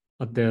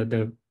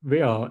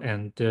real,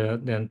 and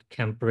then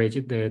can bridge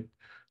the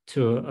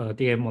two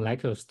DNA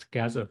molecules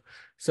together.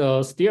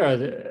 So still,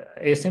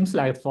 it seems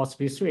like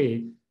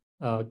phosphate-3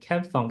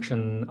 can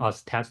function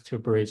as test to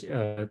bridge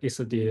this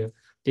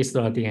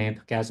DNA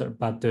together,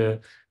 but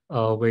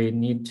we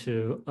need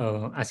to,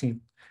 I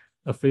think,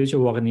 a future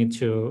work need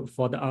to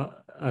further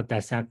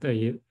dissect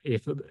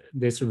if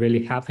this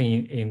really happen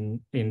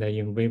in the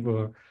in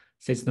vivo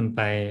system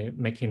by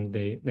making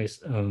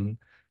this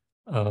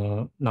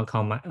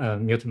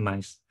non-common mutant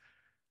mice.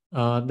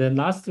 The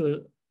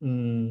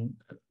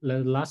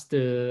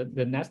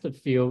next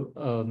few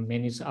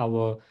minutes, I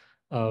will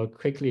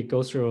quickly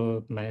go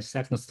through my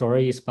second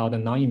story is about the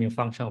non-immune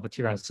function of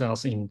Treg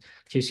cells in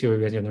tissue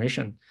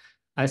regeneration.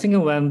 I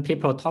think when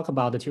people talk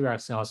about the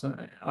Treg cells,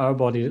 our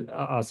body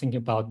are thinking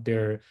about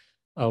their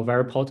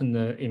very potent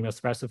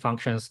immunosuppressive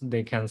functions.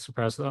 They can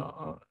suppress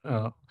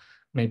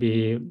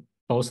maybe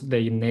both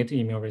the innate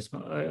immune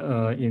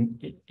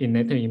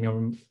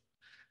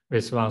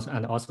response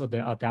and also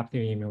the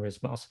adaptive immune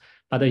response.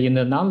 But in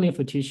the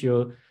non-lymph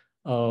tissue,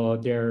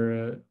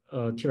 their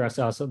Treg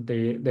cells,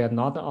 they are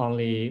not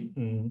only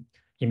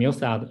immune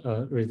cells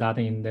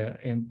resulting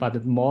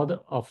but more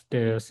of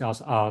the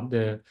cells are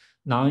the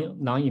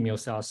non-immune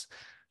cells.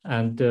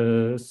 And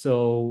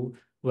so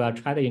we are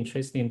trying to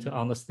interested into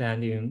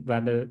understanding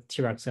whether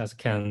Treg cells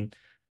can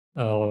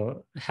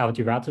have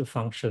direct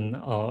function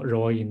or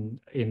role in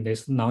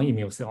these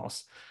non-immune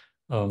cells.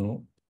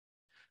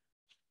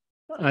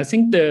 I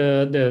think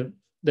the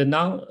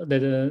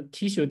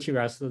tissue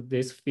Tregs,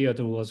 this field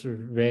was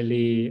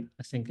really,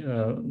 I think,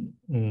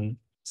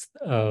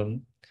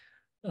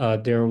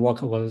 their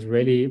work was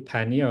really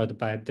pioneered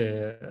by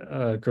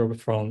the group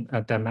from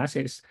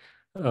Damascus,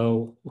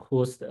 who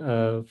first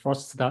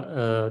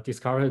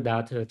discovered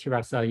that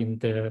Tregs in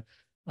the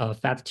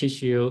fat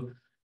tissue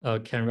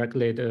can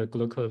regulate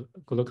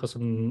glucose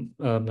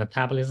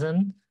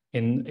metabolism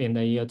in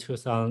the year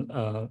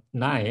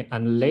 2009,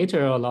 and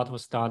later a lot of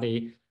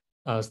study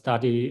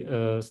started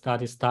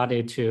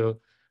to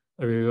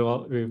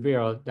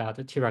reveal that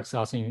Treg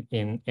cells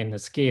in the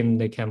skin,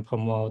 they can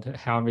promote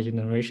hair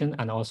regeneration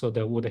and also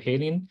the wound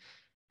healing.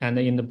 And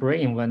in the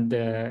brain, when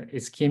the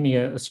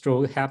ischemia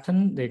stroke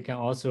happen, they can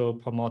also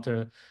promote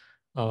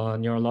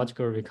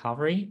neurological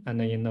recovery.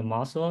 And in the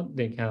muscle,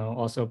 they can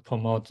also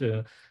promote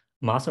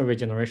muscle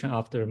regeneration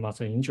after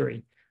muscle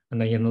injury.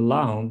 And in the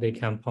lung, they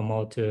can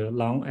promote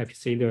lung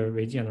epithelial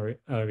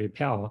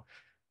repair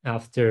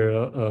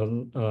after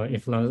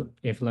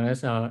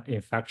influenza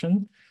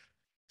infection.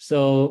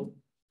 So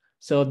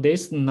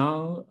this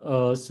now,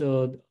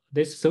 so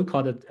this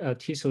so-called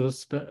tissue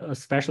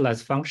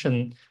specialized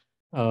function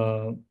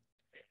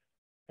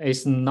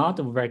is not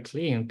very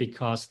clean,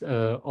 because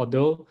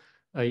although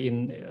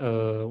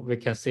we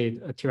can say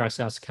Treg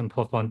cells can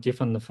perform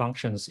different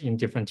functions in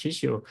different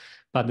tissue,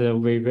 but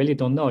we really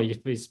don't know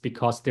if it's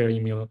because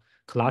they're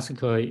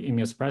classical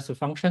immunosuppressive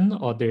function,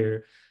 or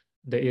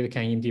it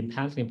can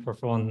independently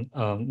perform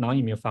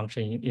non-immune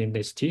function in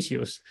these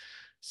tissues.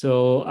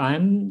 So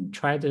I'm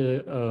trying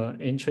to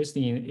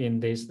interested in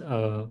this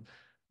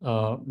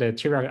the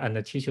Treg and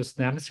the tissue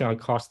stem cell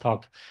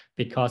crosstalk,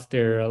 because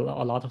there are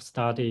a lot of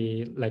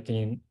study like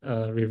in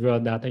reveal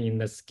that in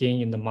the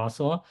skin, in the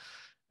muscle,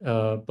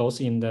 both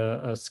in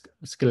the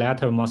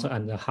skeletal muscle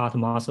and the heart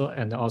muscle,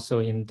 and also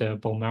in the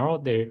bone marrow,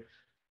 they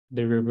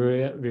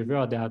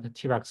reveal that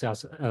Treg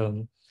cells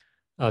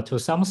to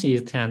some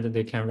extent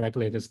they can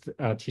regulate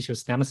tissue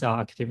stem cell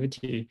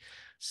activity.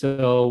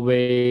 So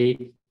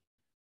we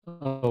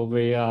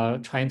are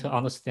trying to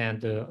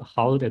understand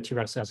how the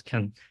Treg cells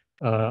can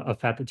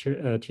affect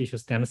the tissue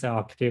stem cell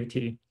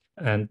activity.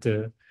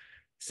 And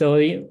so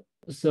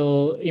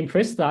in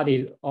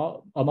pre-study,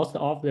 almost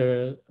all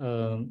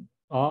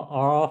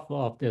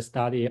of the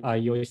study are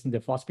using the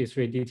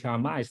phospho-3 DTR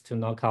mice to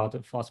knock out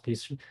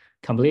phospho-3,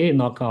 completely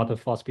knock out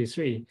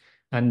phospho-3,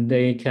 and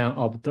they can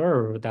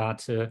observe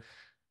that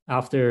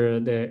after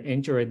the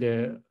injury,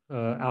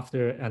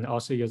 and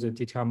also use the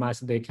DTR mice,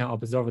 they can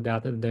observe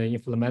that the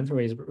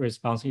inflammatory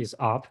response is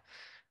up,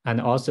 and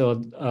also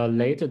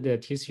later the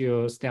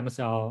tissue stem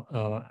cell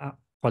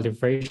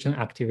proliferation,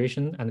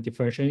 activation, and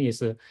differentiation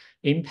is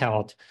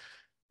impaired.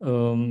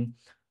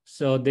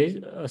 So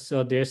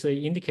there's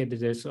indicated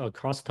there's a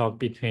crosstalk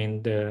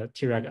between the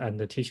Treg and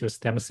the tissue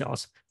stem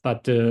cells,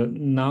 but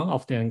none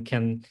of them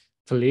can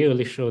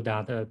clearly show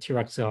that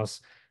Treg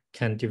cells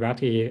can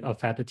directly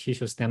affect the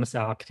tissue stem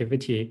cell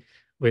activity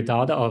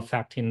without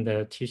affecting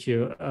the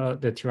tissue,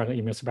 the Treg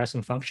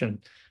immunosuppression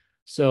function.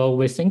 So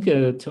we think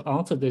to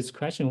answer this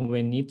question,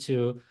 we need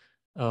to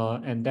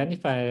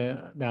identify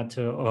that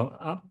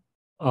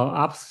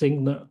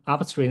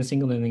upstream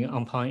signaling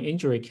upon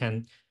injury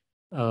can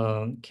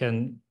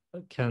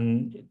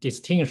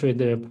distinguish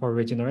the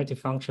pro-regenerative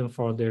function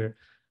for the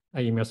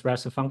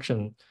immunosuppressive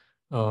function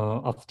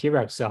of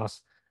Treg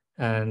cells.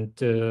 And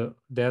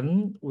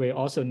then we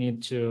also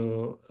need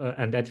to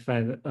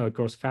identify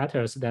growth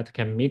factors that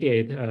can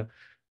mediate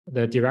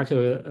the direct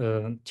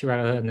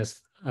Treg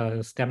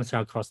and stem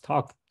cell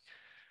crosstalk.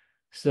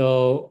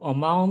 So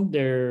among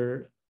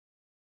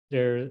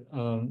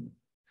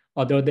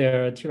although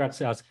their Treg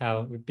cells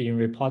have been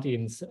reported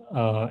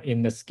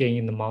in the skin,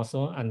 in the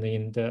muscle, and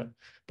in the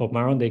bone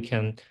marrow, they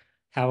can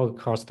have a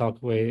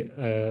crosstalk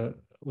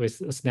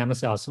with stem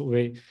cells.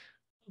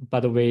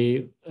 But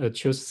we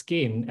choose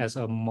skin as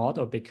a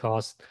model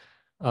because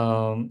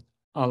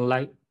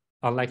unlike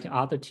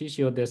other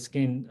tissue, the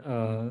skin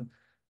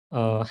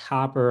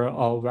harbor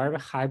a very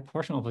high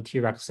portion of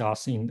Treg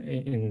cells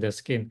in the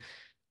skin.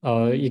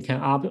 It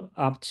can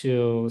up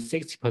to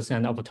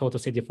 60% of total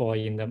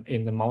CD4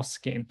 in the mouse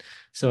skin.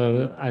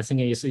 So I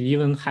think it's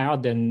even higher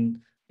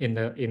than in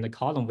the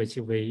colon, which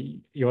we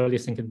usually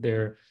think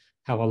there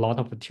have a lot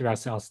of Treg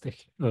cells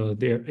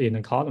there in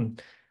the colon.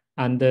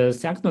 And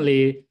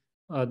secondly,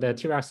 the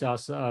Treg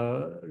cells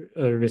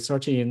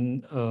research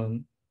in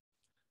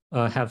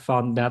have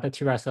found that the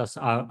Treg cells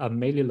are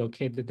mainly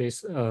located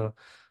this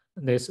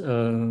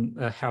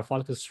hair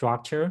follicle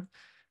structure,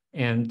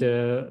 and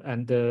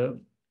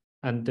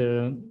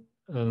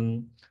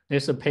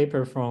there's a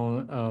paper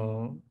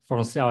from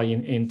Cell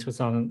in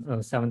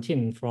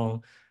 2017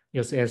 from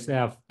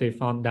UCSF. They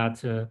found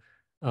that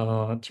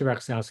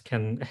Treg cells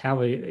can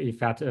have an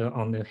effect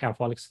on the hair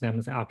follicle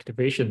stem cell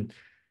activation.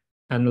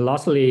 And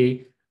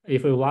lastly,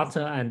 if we want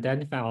to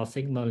identify our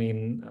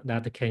signaling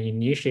that can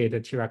initiate the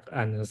Treg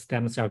and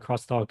stem cell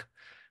crosstalk,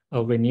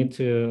 we need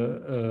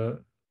to,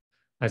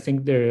 I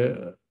think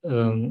the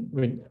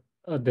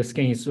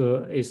skin is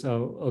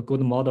a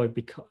good model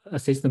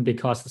system,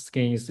 because the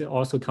skin is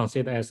also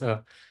considered as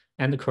an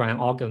endocrine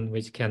organ,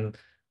 which can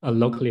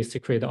locally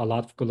secrete a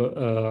lot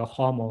of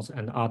hormones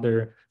and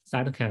other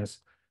cytokines.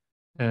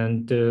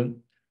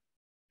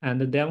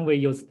 And then we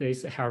use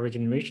this hair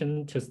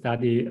regeneration to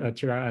study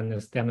Treg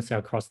and stem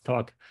cell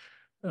crosstalk.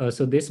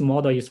 So this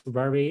model is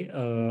very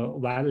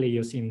widely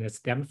used in the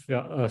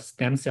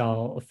stem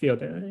cell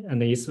field,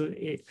 and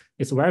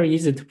it's very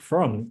easy to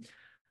perform.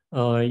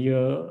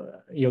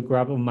 You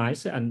grab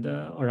mice and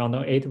around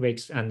 8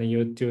 weeks, and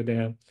you do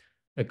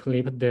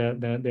clip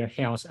their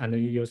hairs, and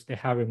you use the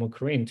hair removal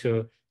cream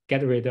to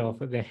get rid of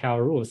the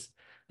hair roots.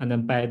 And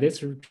then by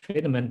this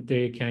treatment,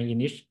 they can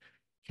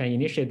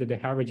initiate the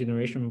hair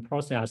regeneration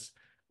process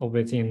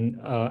within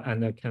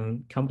and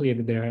can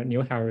complete their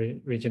new hair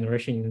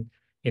regeneration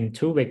in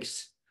 2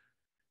 weeks.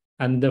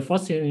 And the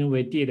first thing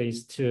we did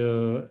is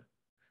to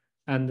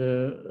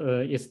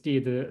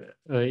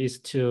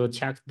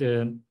check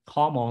the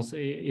hormones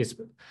is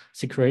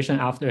secretion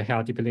after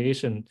hair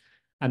depilation.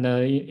 And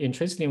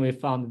interestingly, we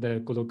found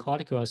the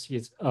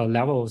glucocorticoid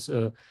levels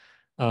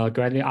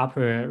gradually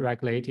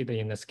upregulated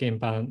in the skin,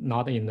 but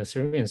not in the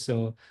serum.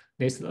 So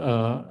this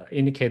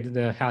indicates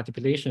the hair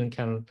depilation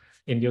can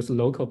induce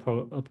local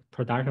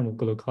production of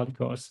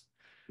glucocorticoids.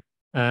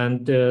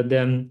 And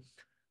then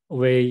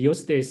we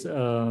use this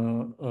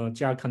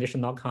gel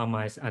conditioned knockout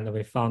mice, and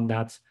we found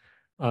that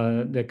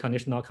the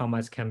conditioned knockout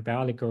mice can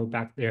barely grow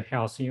back their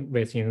hair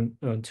within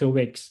 2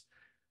 weeks.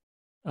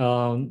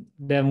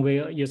 Then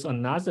we use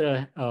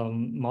another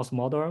mouse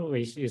model,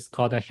 which is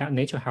called a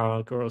nature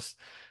hair growth.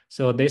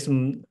 So this,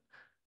 in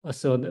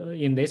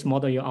this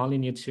model, you only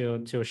need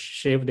to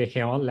shave the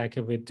hair like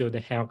we do the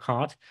hair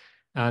cut,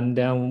 and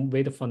then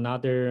wait for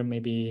another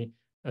maybe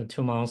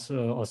 2 months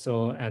or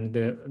so, and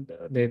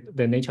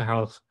the nature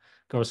hair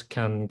growth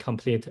can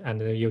complete,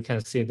 and you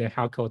can see the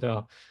hair coat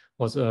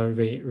was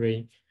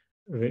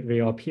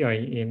reappear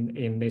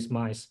in these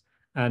mice.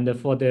 And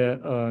for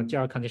the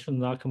gel conditioned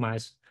knockout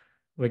mice,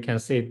 we can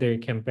see they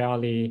can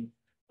barely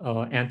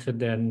enter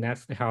the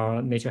next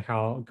nature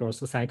hair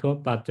growth cycle,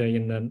 but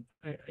in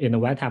the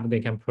wet type, they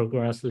can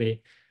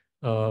progressively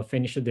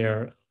finish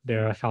their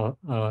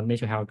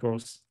nature hair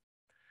growth.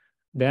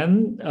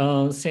 Then,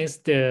 since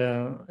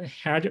the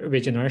hair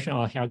regeneration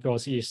or hair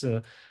growth is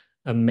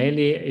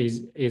mainly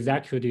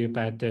executed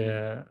by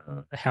the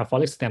hair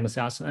follicle stem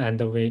cells, and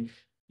we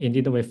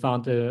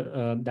found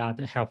that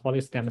hair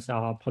follicle stem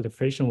cell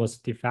proliferation was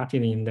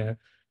defected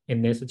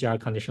in this gel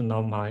conditioned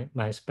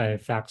mice by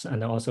FACS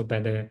and also by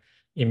the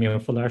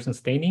immunofluorescence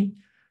staining.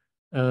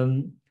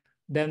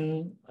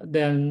 Then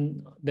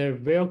the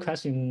real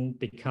question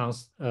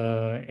becomes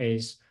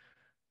is,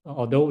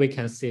 although we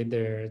can see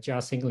the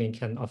gel signaling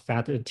can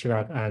affect the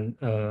Treg and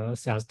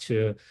cells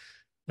to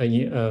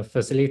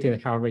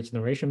facilitate hair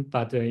regeneration,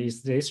 but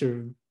is this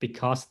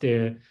because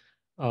the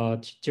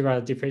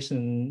Treg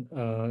deficient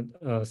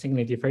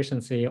signaling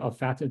deficiency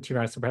affect the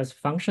Treg suppressive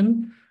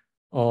function,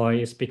 or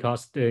is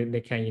because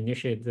they can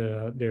initiate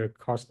their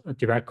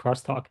direct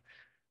crosstalk?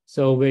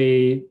 So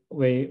we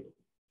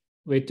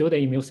do the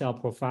immune cell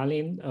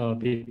profiling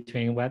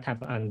between wet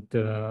type and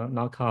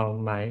knockout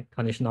mice,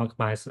 conditioned knockout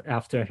mice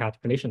after hair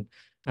depilation.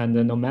 And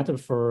no matter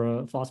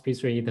for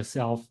FOXP3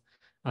 itself,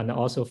 and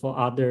also for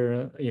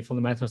other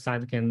inflammatory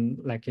cytokine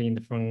like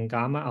interferon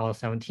gamma or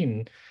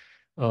 17,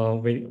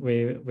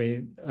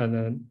 we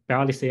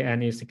barely see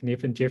any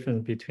significant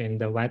difference between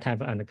the wet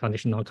type and the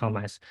conditioned knockout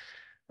mice.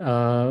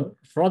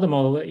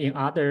 Furthermore,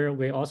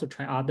 we also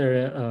try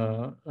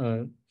other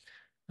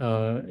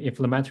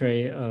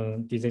inflammatory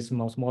disease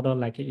mouse model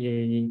like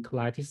E.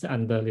 colitis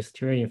and the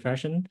Listeria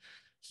infection.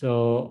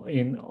 So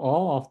in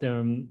all of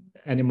the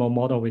animal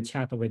model we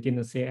checked, we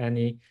didn't see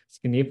any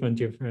significant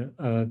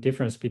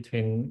difference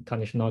between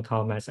conditioned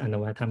knockout mice and the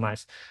wet type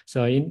mice.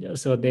 So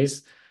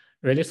this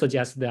really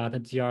suggests that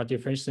GR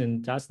deficiency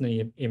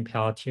doesn't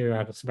impair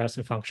Treg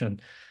suppressive function.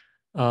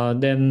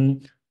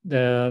 Then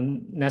the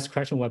next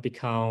question will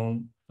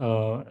become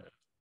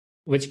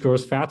which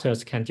growth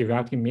factors can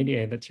directly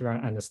mediate the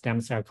Treg and the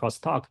stem cell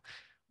crosstalk.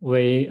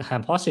 We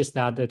hypothesize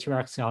that the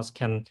Treg cells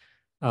can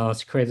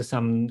secrete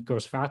some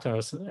growth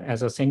factors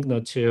as a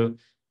signal to,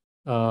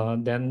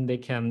 then they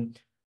can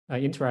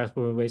interact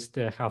with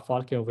the hair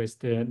follicle with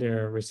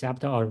their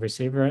receptor or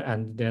receiver,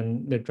 and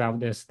then they drive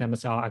the stem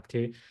cell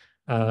activity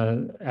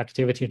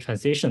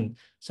transition.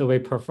 So we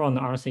perform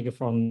RNA-seq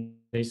from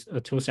these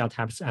 2 cell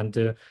types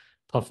and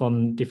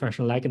perform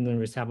differential ligand and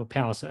receptor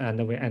pairs,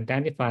 and we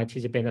identify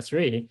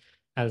TGBeta3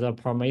 as a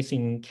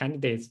promising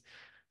candidate.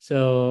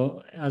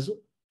 So as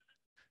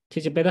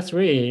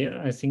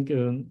TGBeta3, I think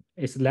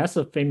is less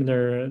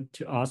familiar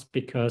to us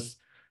because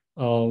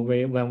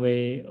when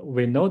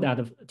we know that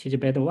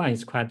TGBeta1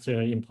 is quite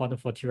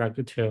important for Treg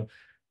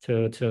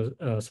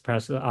to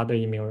suppress other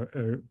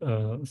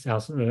immune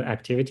cells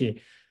activity.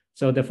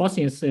 So the first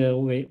thing is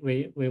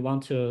we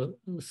want to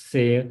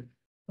see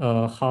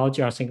how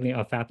GR signaling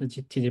affects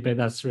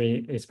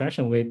TGBeta3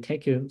 expression. We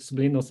take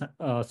spleen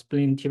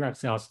Treg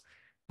cells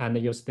and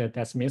use the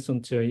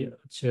desmethasone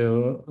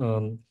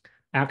to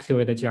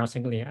activate the GR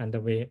signaling, and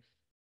we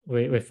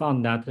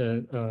found that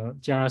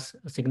GR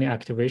signaling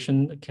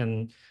activation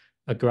can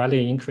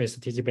greatly increase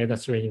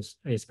TGBeta3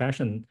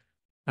 expression,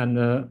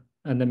 and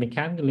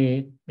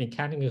mechanically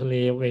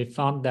we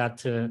found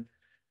that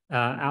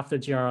after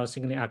GR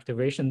signaling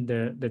activation,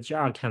 the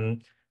GR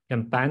can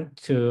bind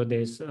to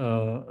this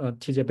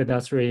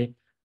TGBeta3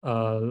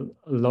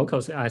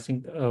 locus. I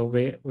think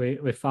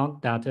we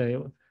found that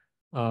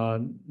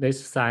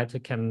this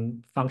site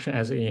can function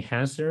as an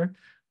enhancer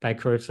by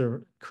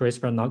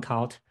CRISPR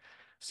knockout.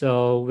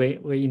 So we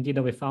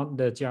found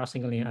the GR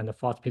signaling and the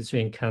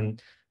FOXP3 can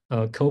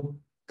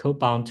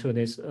co-bound to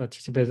this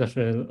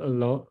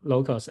TGBeta3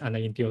 locus and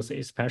induce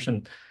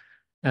expression.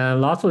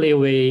 And lastly,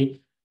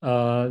 we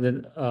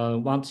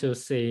want to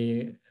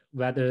see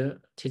whether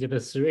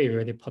TGP3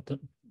 really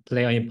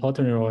play an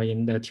important role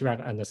in the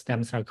Treg and the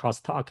stem cell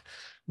crosstalk.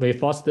 We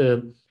first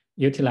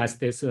utilize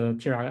this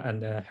Treg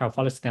and hair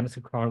follicle stem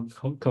cell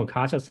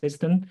co-culture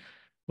system,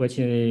 which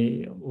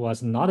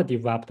was not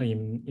developed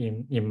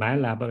in my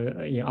lab,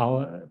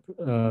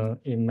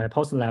 in my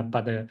post lab,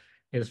 but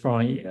it's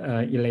from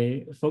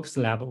Eli Fuchs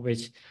lab,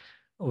 which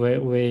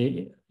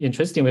we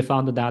interestingly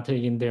found that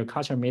in their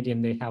culture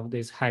medium they have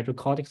this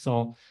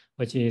hydrocortisone,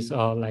 which is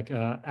like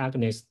an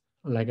agonist,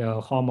 like a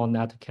hormone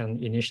that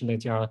can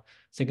initiate their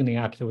signaling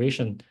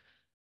activation.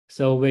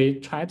 So we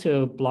try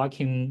to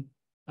blocking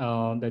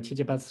the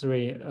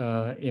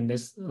TGF3 in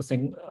this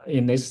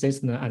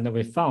system, and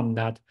we found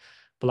that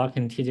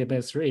blocking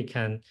TGF3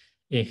 can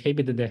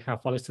inhibit the hair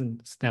follicle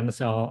stem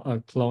cell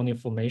cloning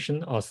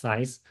formation or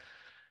size.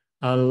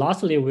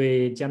 Lastly,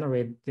 we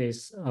generate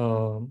this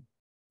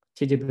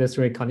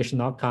TGF3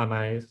 conditional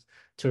optimize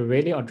to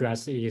really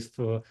address is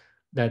for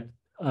that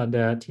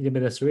the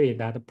TGF3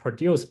 that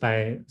produced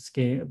by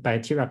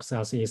Treg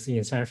cells is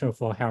essential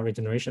for hair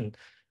regeneration.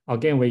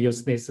 Again, we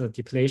use this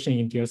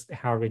depletion-induced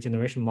hair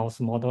regeneration mouse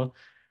model.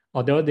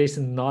 Although this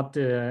is not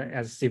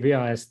as severe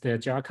as the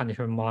gel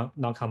conditioner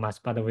knockout mouse,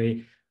 but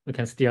we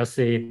can still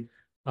see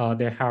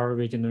the hair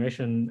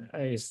regeneration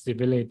is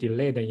severely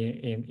delayed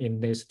in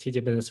this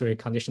TGF3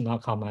 conditional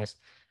knockout mice.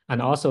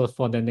 And also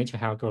for the nature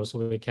hair growth,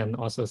 we can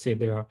also see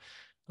their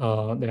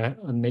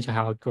nature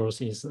hair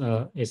growth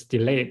is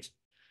delayed.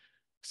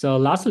 So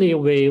lastly,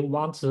 we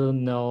want to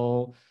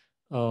know,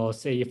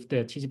 say if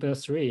the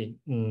TGF3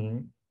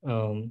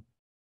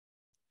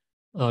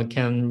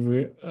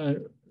 can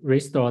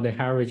restore the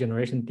hair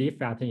regeneration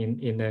defect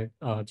in the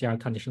gel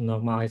conditioner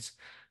mice.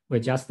 We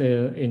just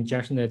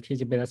injection the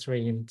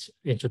TGF3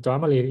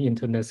 intradermally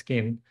into the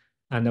skin,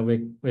 and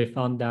we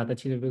found that the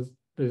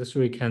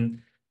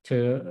TGF3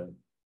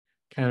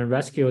 can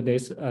rescue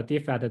this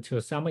defect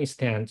to some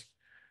extent.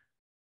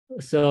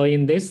 So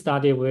in this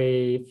study,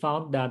 we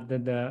found that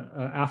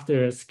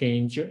after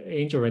skin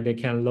injury, they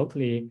can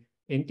locally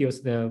induce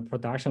the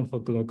production for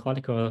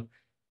glucocorticoid,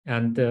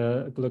 and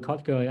the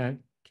glucocorticoid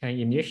can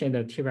initiate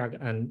the Treg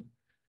and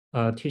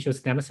tissue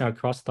stem cell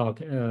crosstalk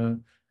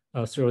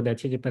through the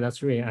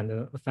TGF3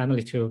 and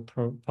finally to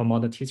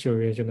promote the tissue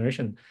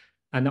regeneration.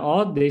 And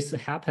all this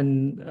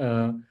happened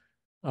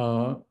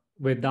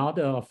without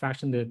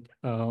affecting the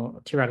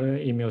Treg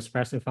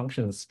immunosuppressive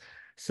functions.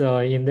 So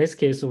in this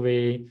case,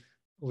 we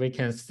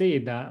can see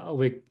that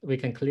we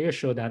can clearly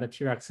show that the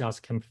Treg cells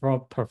can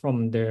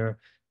perform their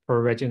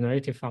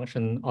pro-regenerative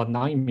function or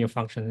non-immune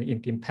function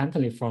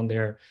independently from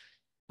their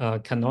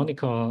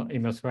canonical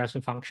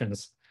immunosuppressive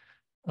functions.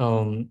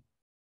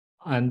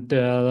 And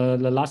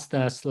the last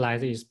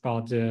slide is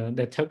about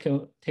the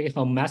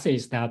technical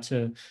message that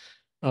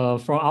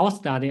for our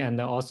study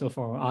and also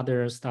for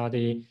other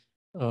study,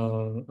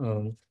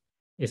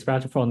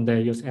 especially from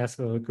the US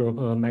group,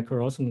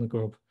 microorganism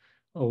group,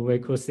 we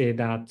could say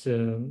that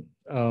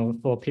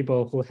for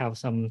people who have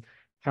some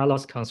hair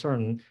loss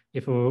concern,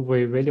 if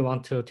we really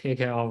want to take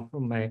care of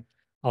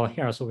our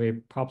hair, so we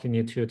probably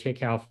need to take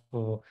care of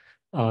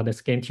the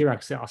skin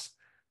Treg cells.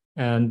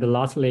 And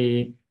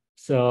lastly,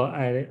 so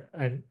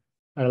I'd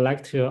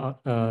like to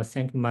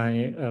thank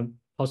my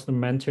postdoc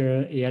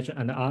mentor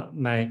and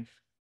my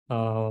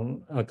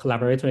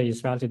collaborator,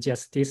 especially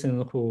Jess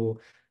Dixon, who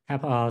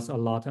helped us a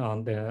lot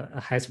on the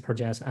HES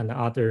projects and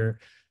other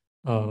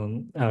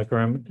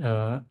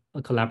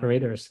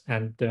collaborators.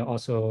 And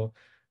also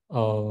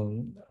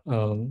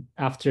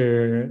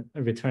after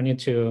returning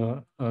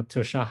to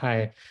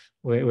Shanghai,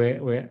 we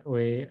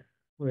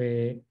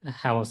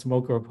have a small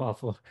group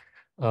of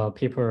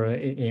people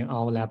in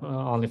our lab,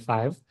 only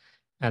 5,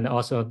 and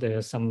also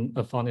there's some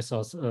funding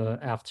source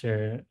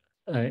after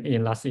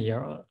in last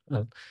year,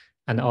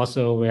 and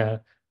also we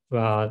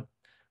are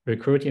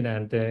recruiting,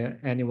 and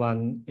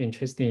anyone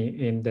interested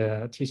in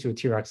the tissue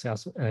Treg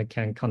cells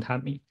can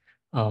contact me.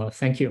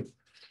 Thank you.